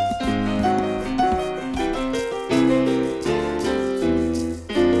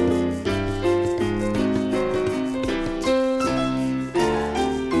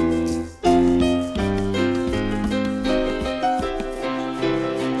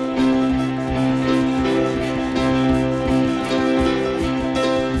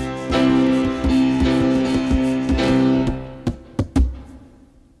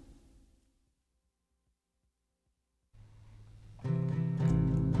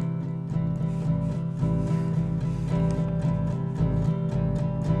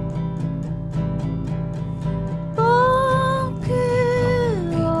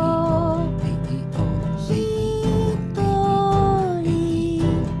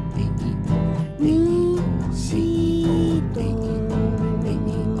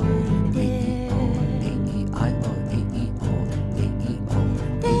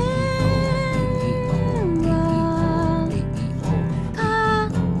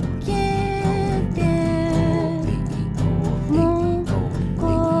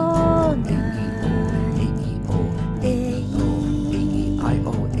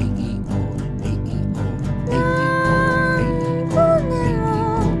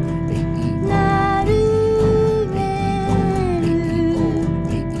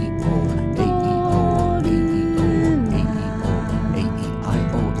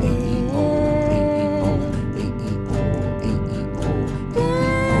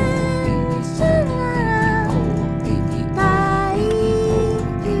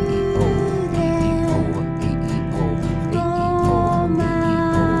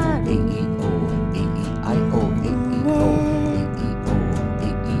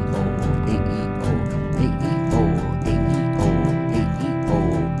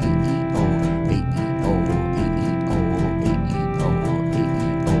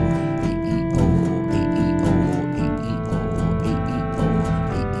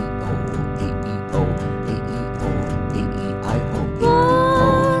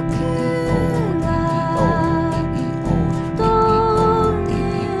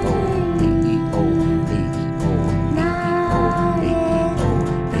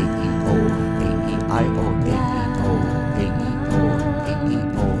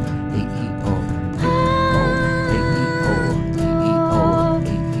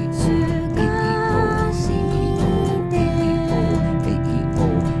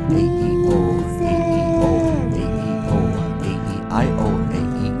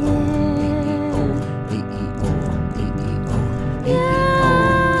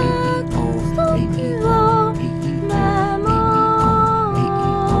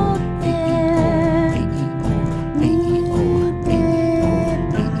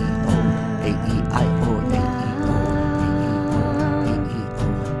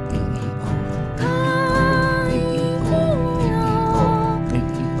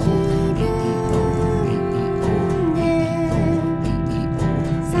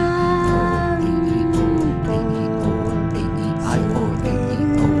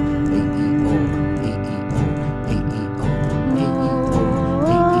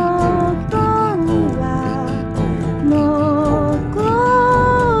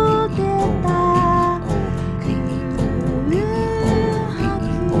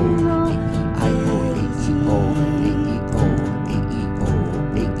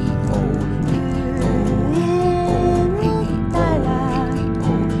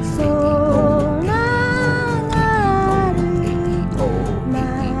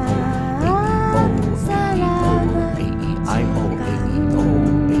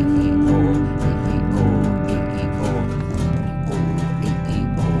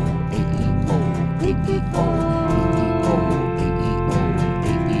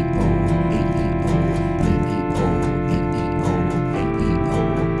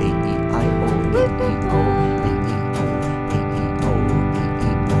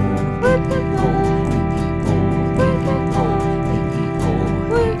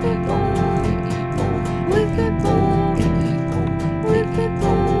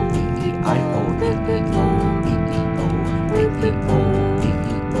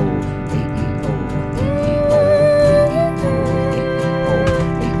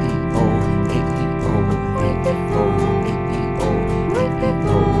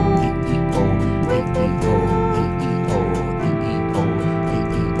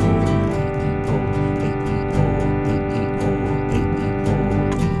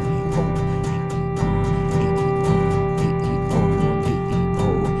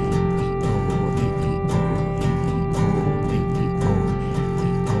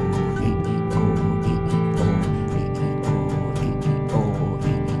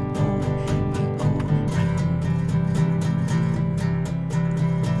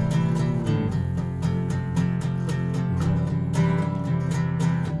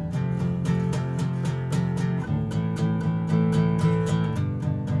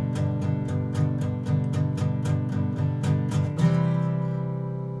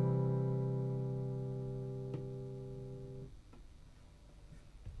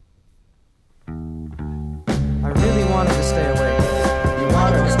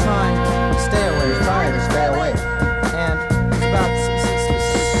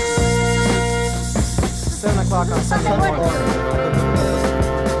 o'clock on Sunday morning.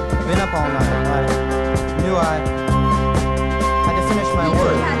 Been up all night. I knew I had to finish my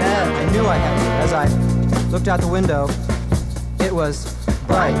work. I knew I had to. As I looked out the window, it was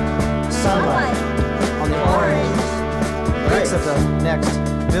bright sunlight on the orange bricks of the next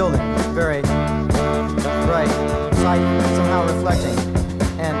building. Very bright light somehow reflecting.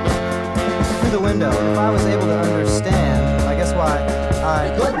 And through the window, if I was able to understand, I guess why I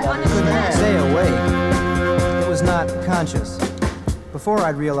couldn't stay awake, it was not conscious. Before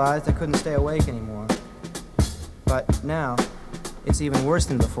I'd realized I couldn't stay awake anymore. But now, it's even worse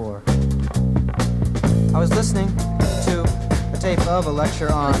than before. I was listening to a tape of a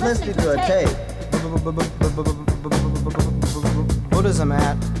lecture on listening to a tape. Buddhism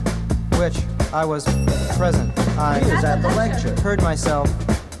at which I was present. I was at the lecture. Heard myself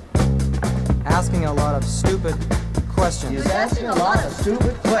asking a lot of stupid questions. He was asking a lot of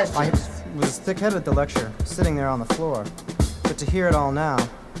stupid questions. I was thick-headed at the lecture, sitting there on the floor. But to hear it all now,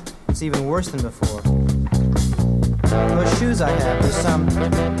 it's even worse than before. Those shoes I have, there's some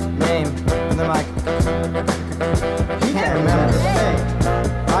name for them I can't remember.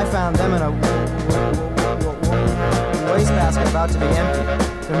 I found them in a wastebasket about to be empty.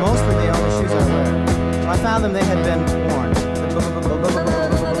 They're mostly the only shoes I wear. When I found them, they had been worn.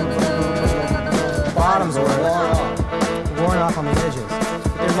 The bottoms were worn off on the edges.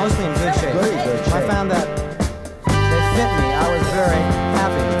 But they're mostly in good shape. When I found that they fit me, I was very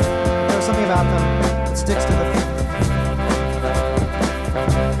happy. There was something about them that sticks to the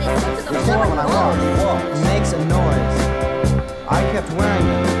floor when I walk. It makes a noise. I kept wearing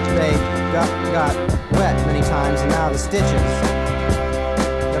them. They got wet many times, and now the stitches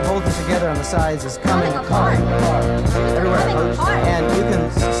that hold them together on the sides is coming apart. Everywhere it hurts. And you can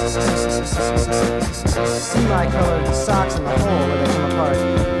see my colored socks in the hole where they come apart.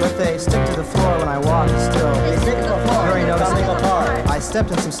 But they stick to the floor when I walk still. They stick to the floor. Very noticeable. Apart. I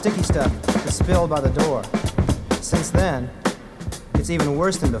stepped in some sticky stuff that spilled by the door. Since then, it's even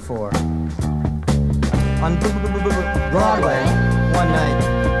worse than before. On Broadway, one night,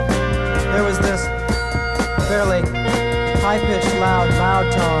 there was this fairly high-pitched,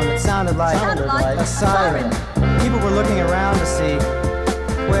 loud tone that sounded like a siren. People were looking around to see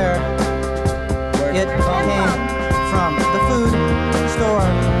where it came from. The food store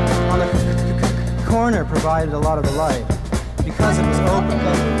on the corner provided a lot of the light because it was open.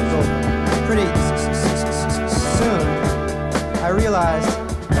 Pretty soon, I realized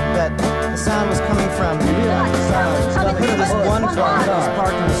that the sound was coming from this one car that was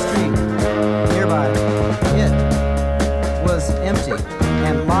parked on the street nearby. It was empty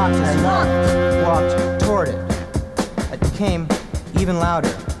and locked as I walked toward it. It became even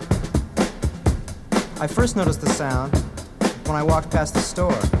louder. I first noticed the sound when I walked past the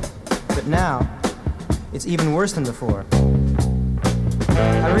store, but now it's even worse than before.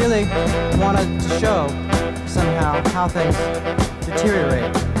 I really wanted to show somehow how things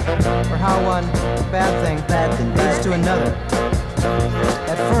deteriorate, or how one bad thing leads to another.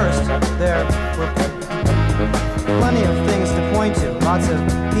 At first, there were plenty of things to point to, lots of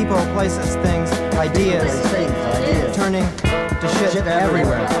people, places, things, ideas, turning to shit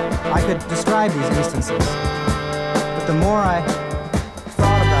everywhere. I could describe these instances, but the more I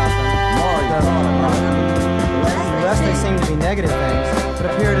thought about them, the less they seemed to be negative things, but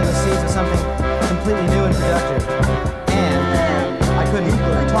appeared in the seeds of something completely new and productive. And I couldn't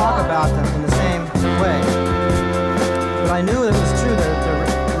talk about them in the same way. But I knew it was true that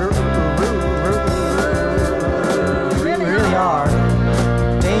there really are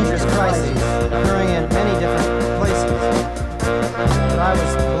dangerous crises occurring in many different places. But I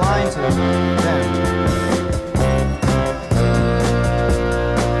was blind to them.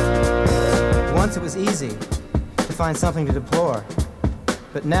 Once it was easy to find something to deplore.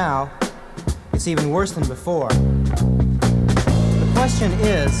 But now, it's even worse than before. The question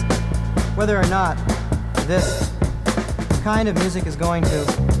is whether or not this kind of music is going to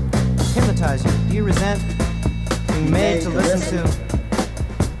hypnotize you. Do you resent being made to listen to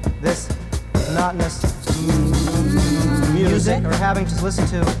this monotonous music, or having to listen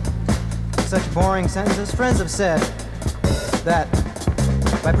to such boring sentences? Friends have said that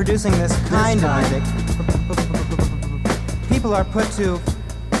by producing this kind of music, people are put to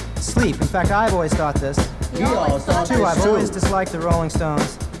sleep. In fact, I've always thought this. Too, I've always disliked the Rolling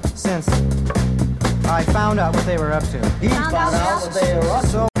Stones since I found out what they were up to. He found out what they were up to.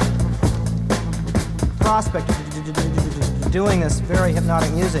 So, prospect of doing this very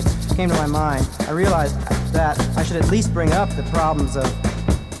hypnotic music came to my mind. I realized that I should at least bring up the problems of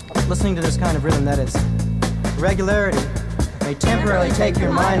listening to this kind of rhythm, that its regularity may temporarily take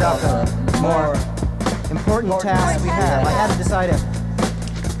your mind off the more important task we have. I had to decide if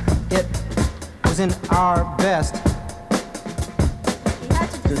it was in our best. You had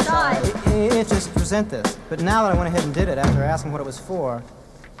to decide. It just present this. But now that I went ahead and did it after asking what it was for,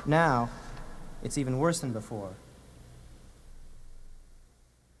 now it's even worse than before.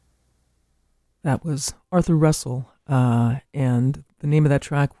 That was Arthur Russell, and the name of that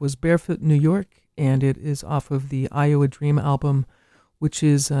track was Barefoot New York, and it is off of the Iowa Dream album, which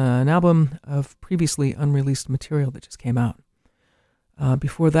is an album of previously unreleased material that just came out.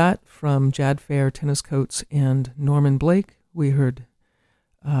 Before that, from Jad Fair, Tennis Coats, and Norman Blake, we heard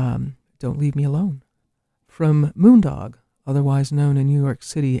Don't Leave Me Alone. From Moondog, otherwise known in New York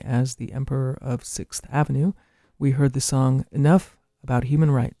City as the Emperor of 6th Avenue, we heard the song Enough About Human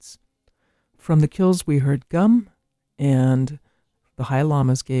Rights. From The Kills, we heard Gum, and the High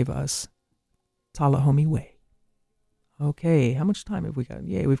Llamas gave us Tullahomee Way. Okay, how much time have we got?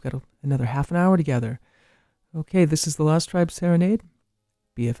 Yay, we've got another half an hour together. Okay, this is the Lost Tribe Serenade,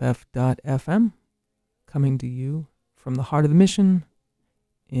 BFF.FM, coming to you from the heart of the mission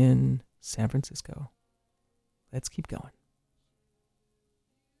in San Francisco. Let's keep going.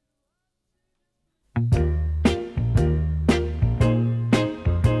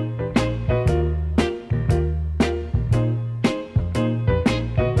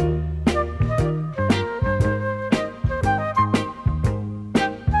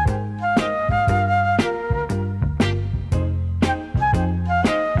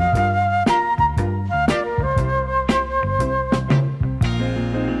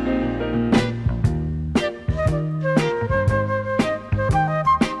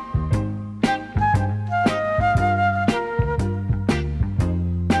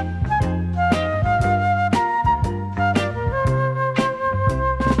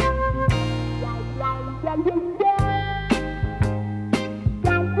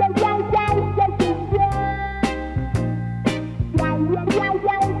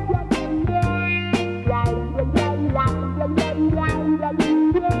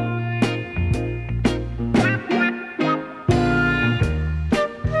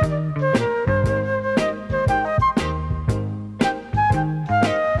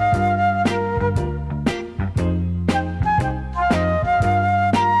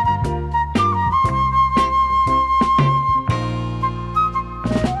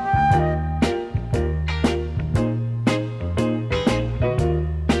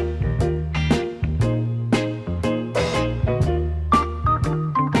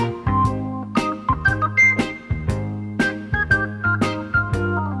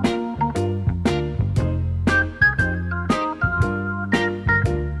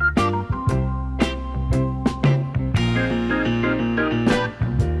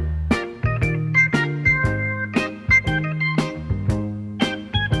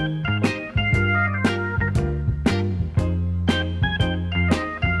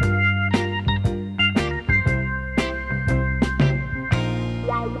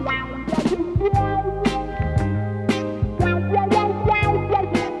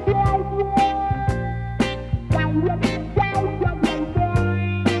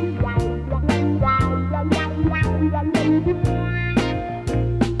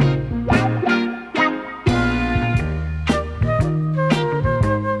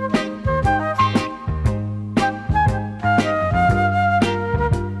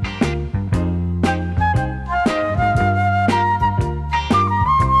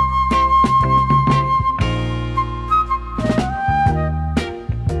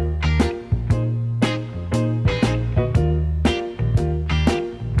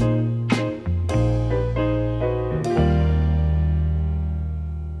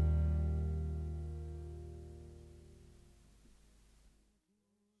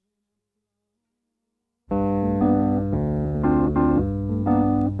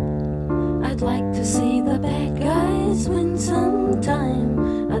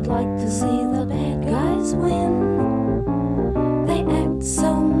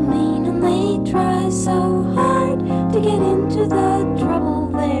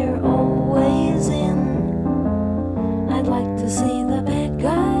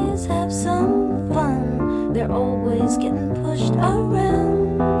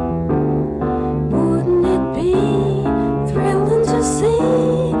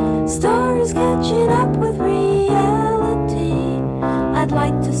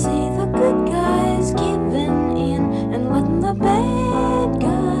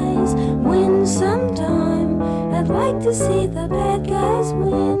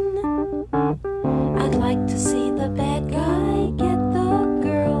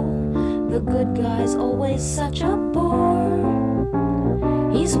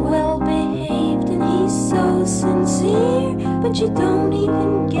 He's well behaved and he's so sincere, but you don't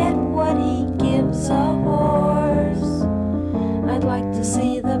even get what he gives a horse. I'd like to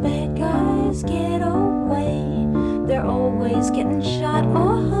see the bad guys get away. They're always getting shot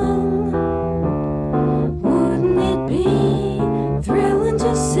or hung. Wouldn't it be thrilling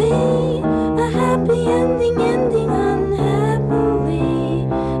to see a happy ending unhappily?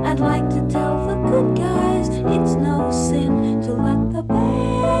 I'd like to tell the good guys it's no sin to let the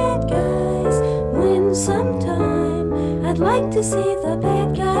bad guys win sometime. I'd like to see the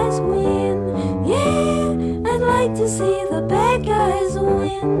bad guys win. Yeah, I'd like to see the bad guys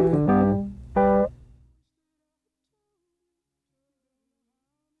win.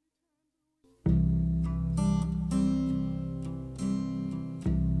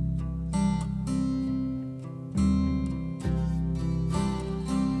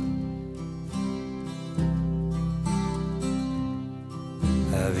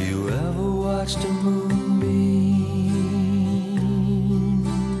 Have you ever watched a moonbeam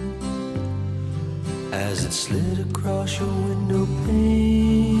as it slid across your window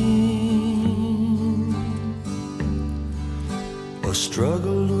pane, or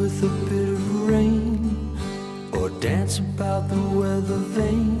struggled with a bit of rain, or dance about the weather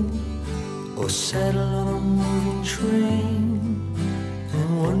vane, or settle on a moving train and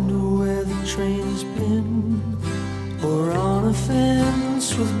wonder where the train's been, or on a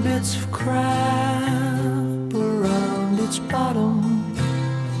fence with bits of crap around its bottom,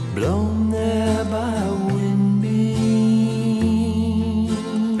 blown there by a wind beam,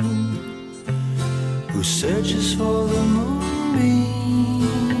 who searches for the moonbeam,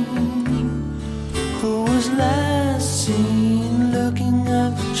 who was last seen looking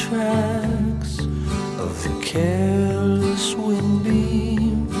at the tracks of the careless wind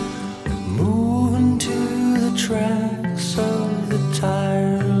beam, moving to the tracks of the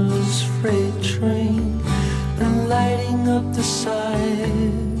tireless freight train, and lighting up the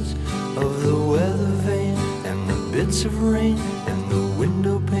sides of the weather vane, and the bits of rain, and the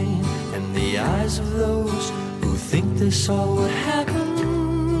window pane, and the eyes of those who think they saw what happened.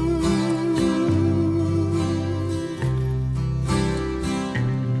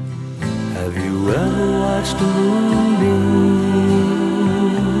 Have you ever watched a moonbeam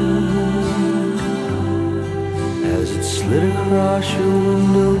as it slid across your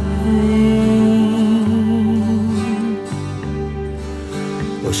window pane,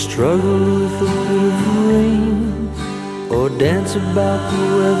 or struggle with a bit of rain, or dance about the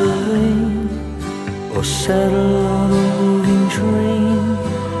weather vane, or settle on a moving train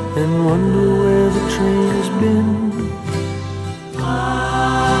and wonder where the train's been?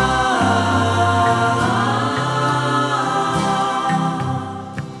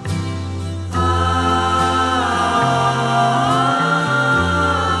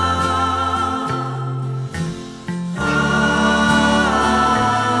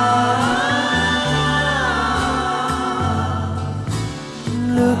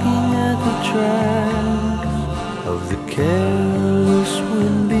 Careless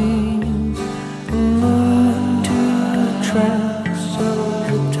wind beam, moving to the tracks of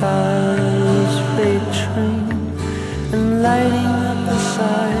the tireless freight train, and lighting up the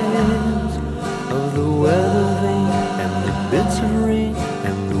sides of the weather vane, and the bits of rain,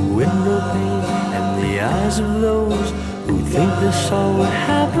 and the window pane, and the eyes of those who think they saw what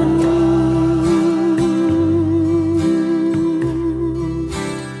happened.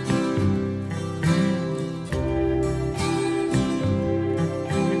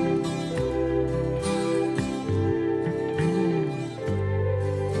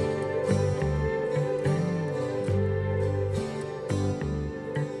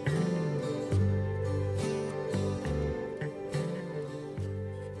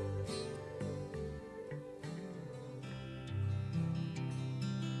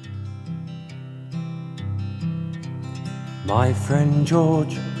 My friend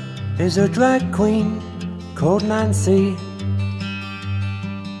George is a drag queen called Nancy.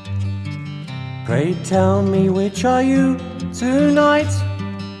 Pray tell me, which are you tonight?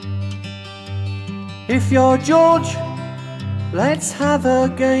 If you're George, let's have a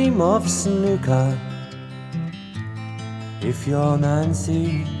game of snooker. If you're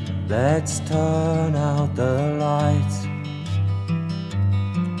Nancy, let's turn out the lights.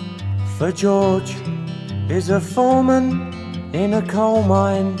 For George is a foreman in a coal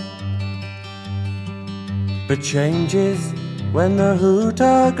mine, but changes when the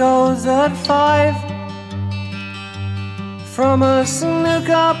hooter goes at 5. From a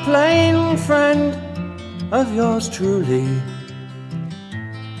snooker playing friend of yours truly,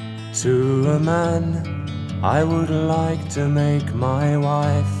 to a man I would like to make my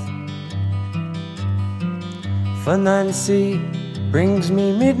wife. For Nancy brings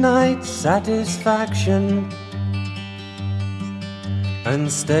me midnight satisfaction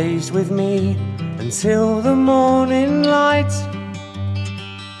and stays with me until the morning light.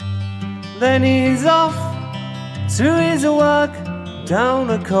 Then he's off to his work down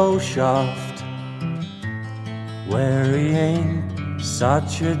a coal shaft, where he ain't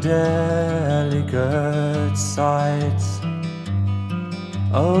such a delicate sight.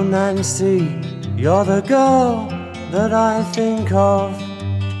 Oh Nancy, you're the girl that I think of.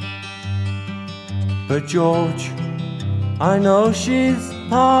 But George, I know she's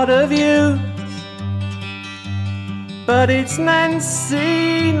part of you. But it's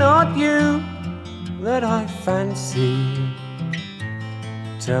Nancy, not you, that I fancy.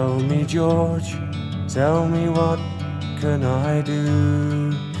 Tell me, George, tell me, what can I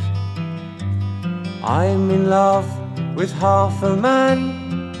do? I'm in love with half a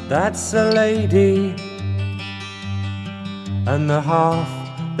man, that's a lady, and the half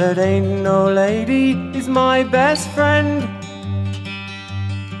that ain't no lady is my best friend.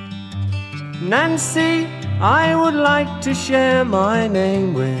 Nancy, I would like to share my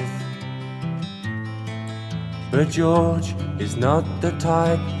name with, but George is not the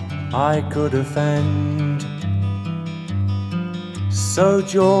type I could offend. So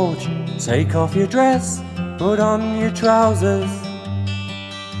George, take off your dress, put on your trousers.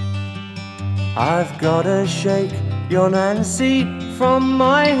 I've gotta shake your Nancy from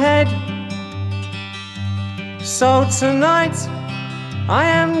my head. So tonight I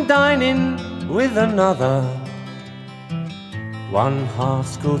am dining with another. One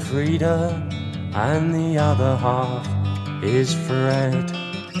half's called Frida and the other half is Fred.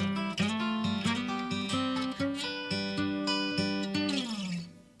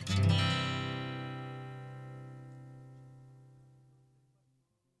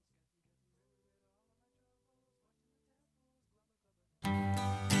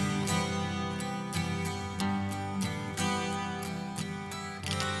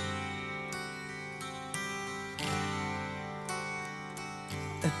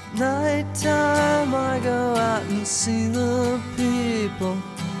 Nighttime I go out and see the people.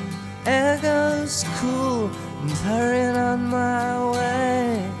 Air goes cool and hurrying on my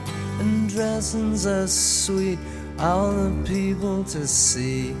way, and dressings are sweet, all the people to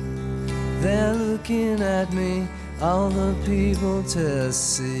see. They're looking at me, all the people to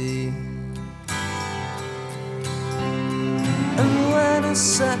see. And when I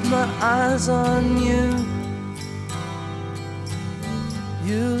set my eyes on you,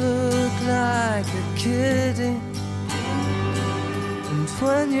 you look like a kitty. And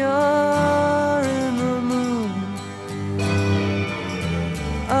when you're in the mood,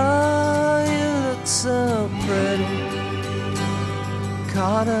 oh, you look so pretty.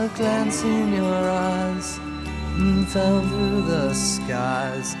 Caught a glance in your eyes and fell through the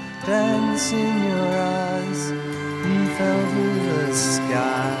skies. Glance in your eyes and fell through the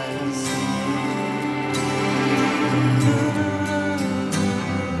skies.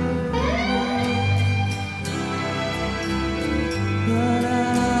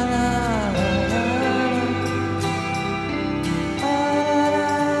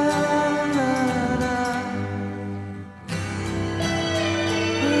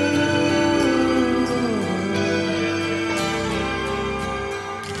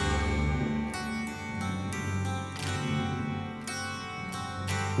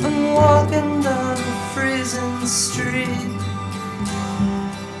 I'm walking down the freezing street.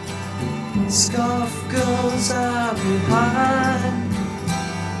 Scarf goes out behind.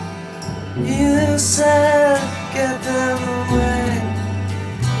 You said, get them away.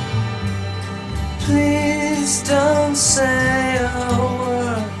 Please don't say a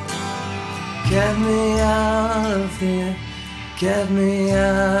word. Get me out of here. Get me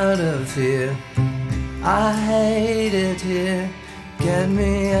out of here. I hate it here. Get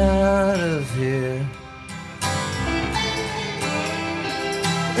me out of here.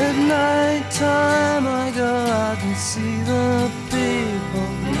 At night time I go out and see the people.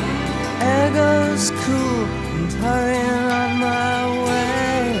 Air goes cool and hurrying on my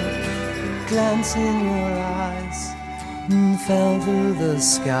way. Glance in your eyes and fell through the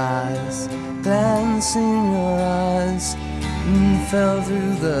skies. Glance in your eyes and fell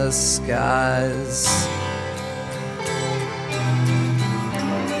through the skies.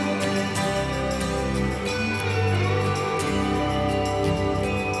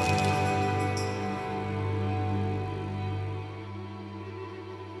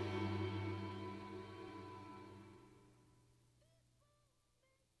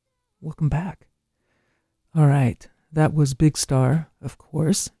 Welcome back. All right, that was Big Star, of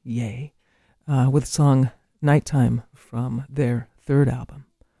course, yay, with the song Nighttime from their third album.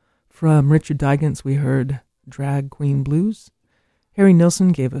 From Richard Digance, we heard Drag Queen Blues. Harry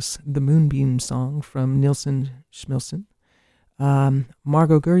Nilsson gave us the Moonbeam song from Nilsson Schmilsson.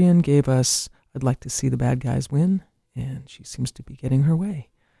 Margot Gurian gave us I'd Like to See the Bad Guys Win, and she seems to be getting her way.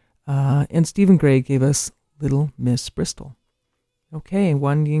 And Stephen Gray gave us Little Miss Bristol. Okay,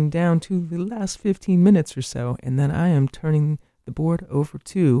 winding down to the last 15 minutes or so, and then I am turning the board over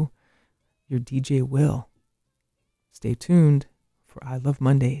to your DJ Will. Stay tuned for I Love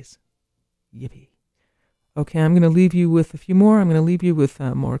Mondays. Yippee. Okay, I'm going to leave you with a few more. I'm going to leave you with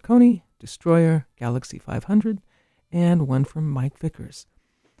Morricone, Destroyer, Galaxy 500, and one from Mike Vickers.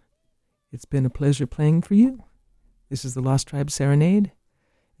 It's been a pleasure playing for you. This is the Lost Tribe Serenade.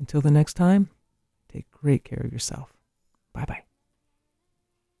 Until the next time, take great care of yourself. Bye-bye.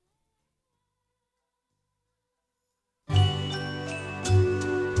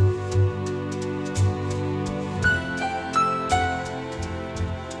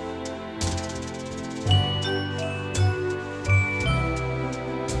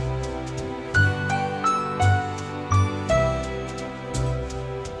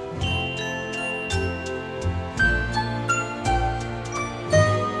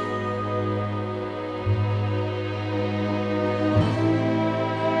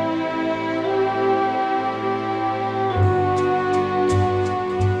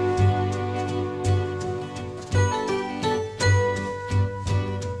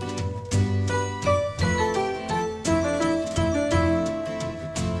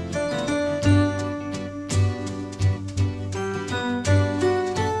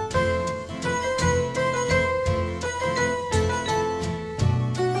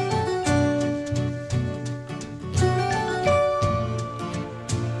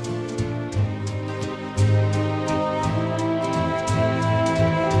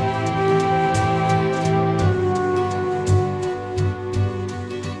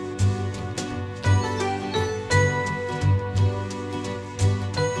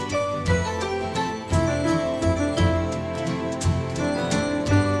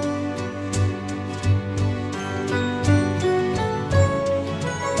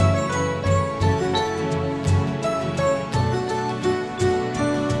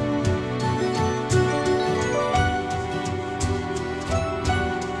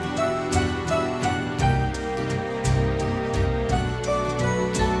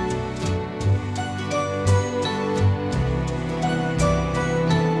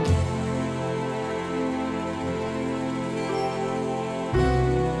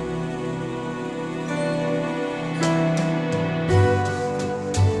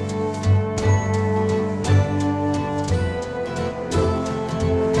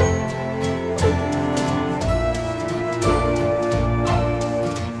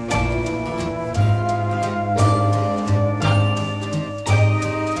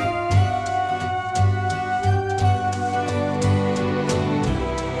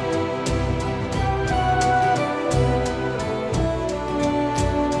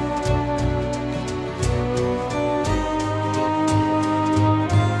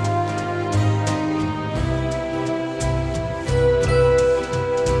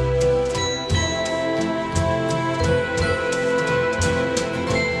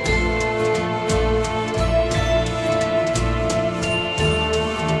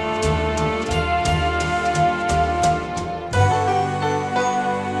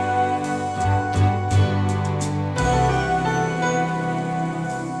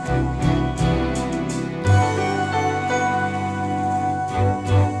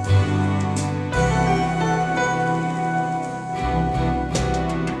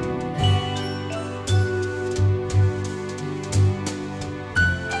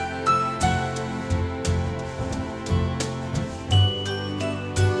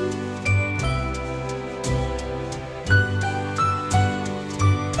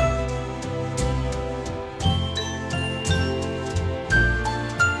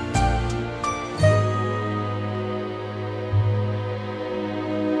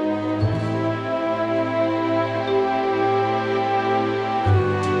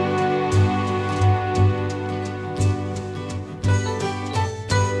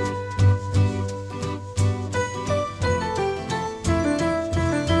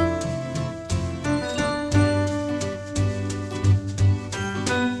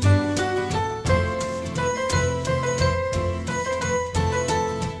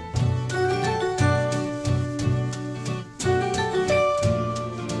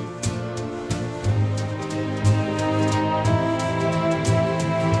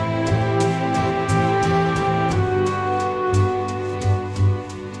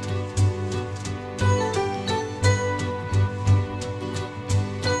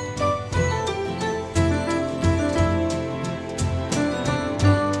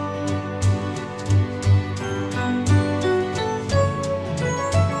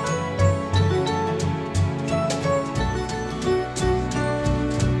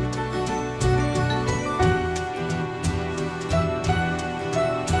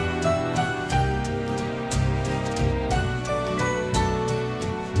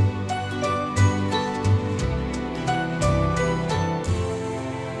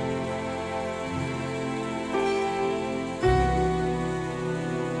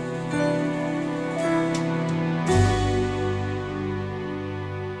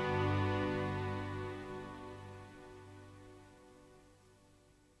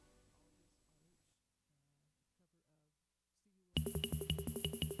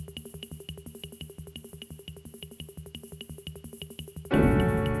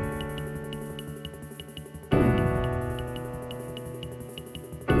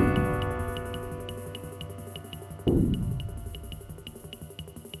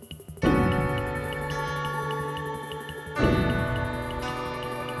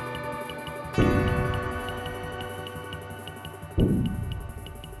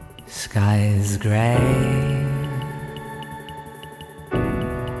 sky is gray,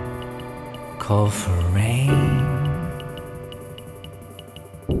 call for rain.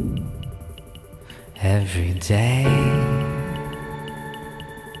 Every day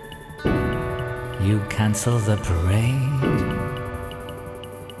you cancel the parade.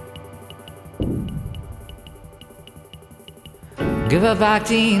 Give up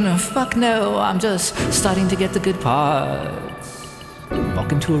acting, fuck no, I'm just starting to get the good parts.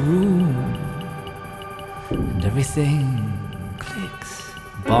 Walk into a room and everything clicks.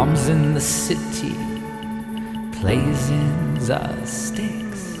 Bombs in the city, plays in the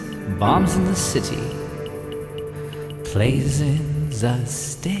sticks. Bombs in the city, plays in the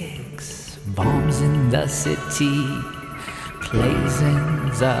sticks. Bombs in the city, plays in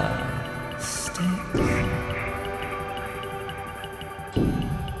the sticks.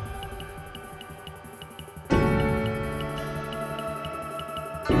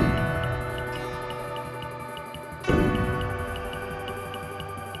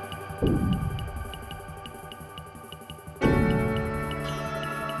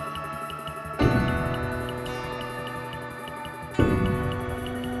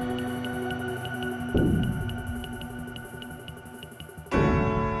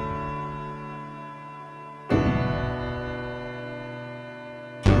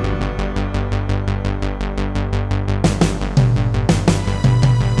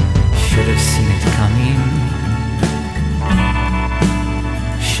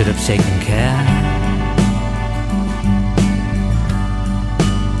 Should have taken care.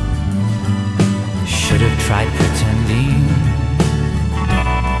 Should have tried pretending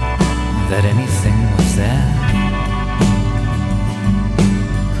that anything was there.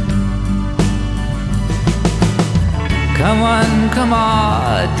 Come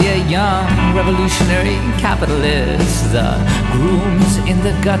on, dear young revolutionary capitalists. The grooms in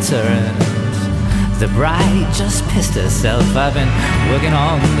the gutter and the bride just pissed herself. I've been working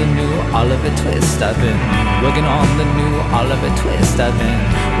on the new Oliver Twist. I've been working on the new Oliver Twist. I've been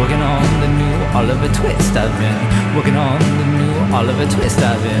working on the new Oliver Twist. I've been working on the new Oliver Twist.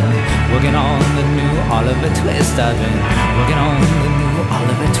 I've been working on the new Oliver Twist. I've been working on the new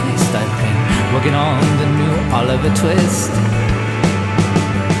Oliver Twist. I've been working on the new Oliver Twist.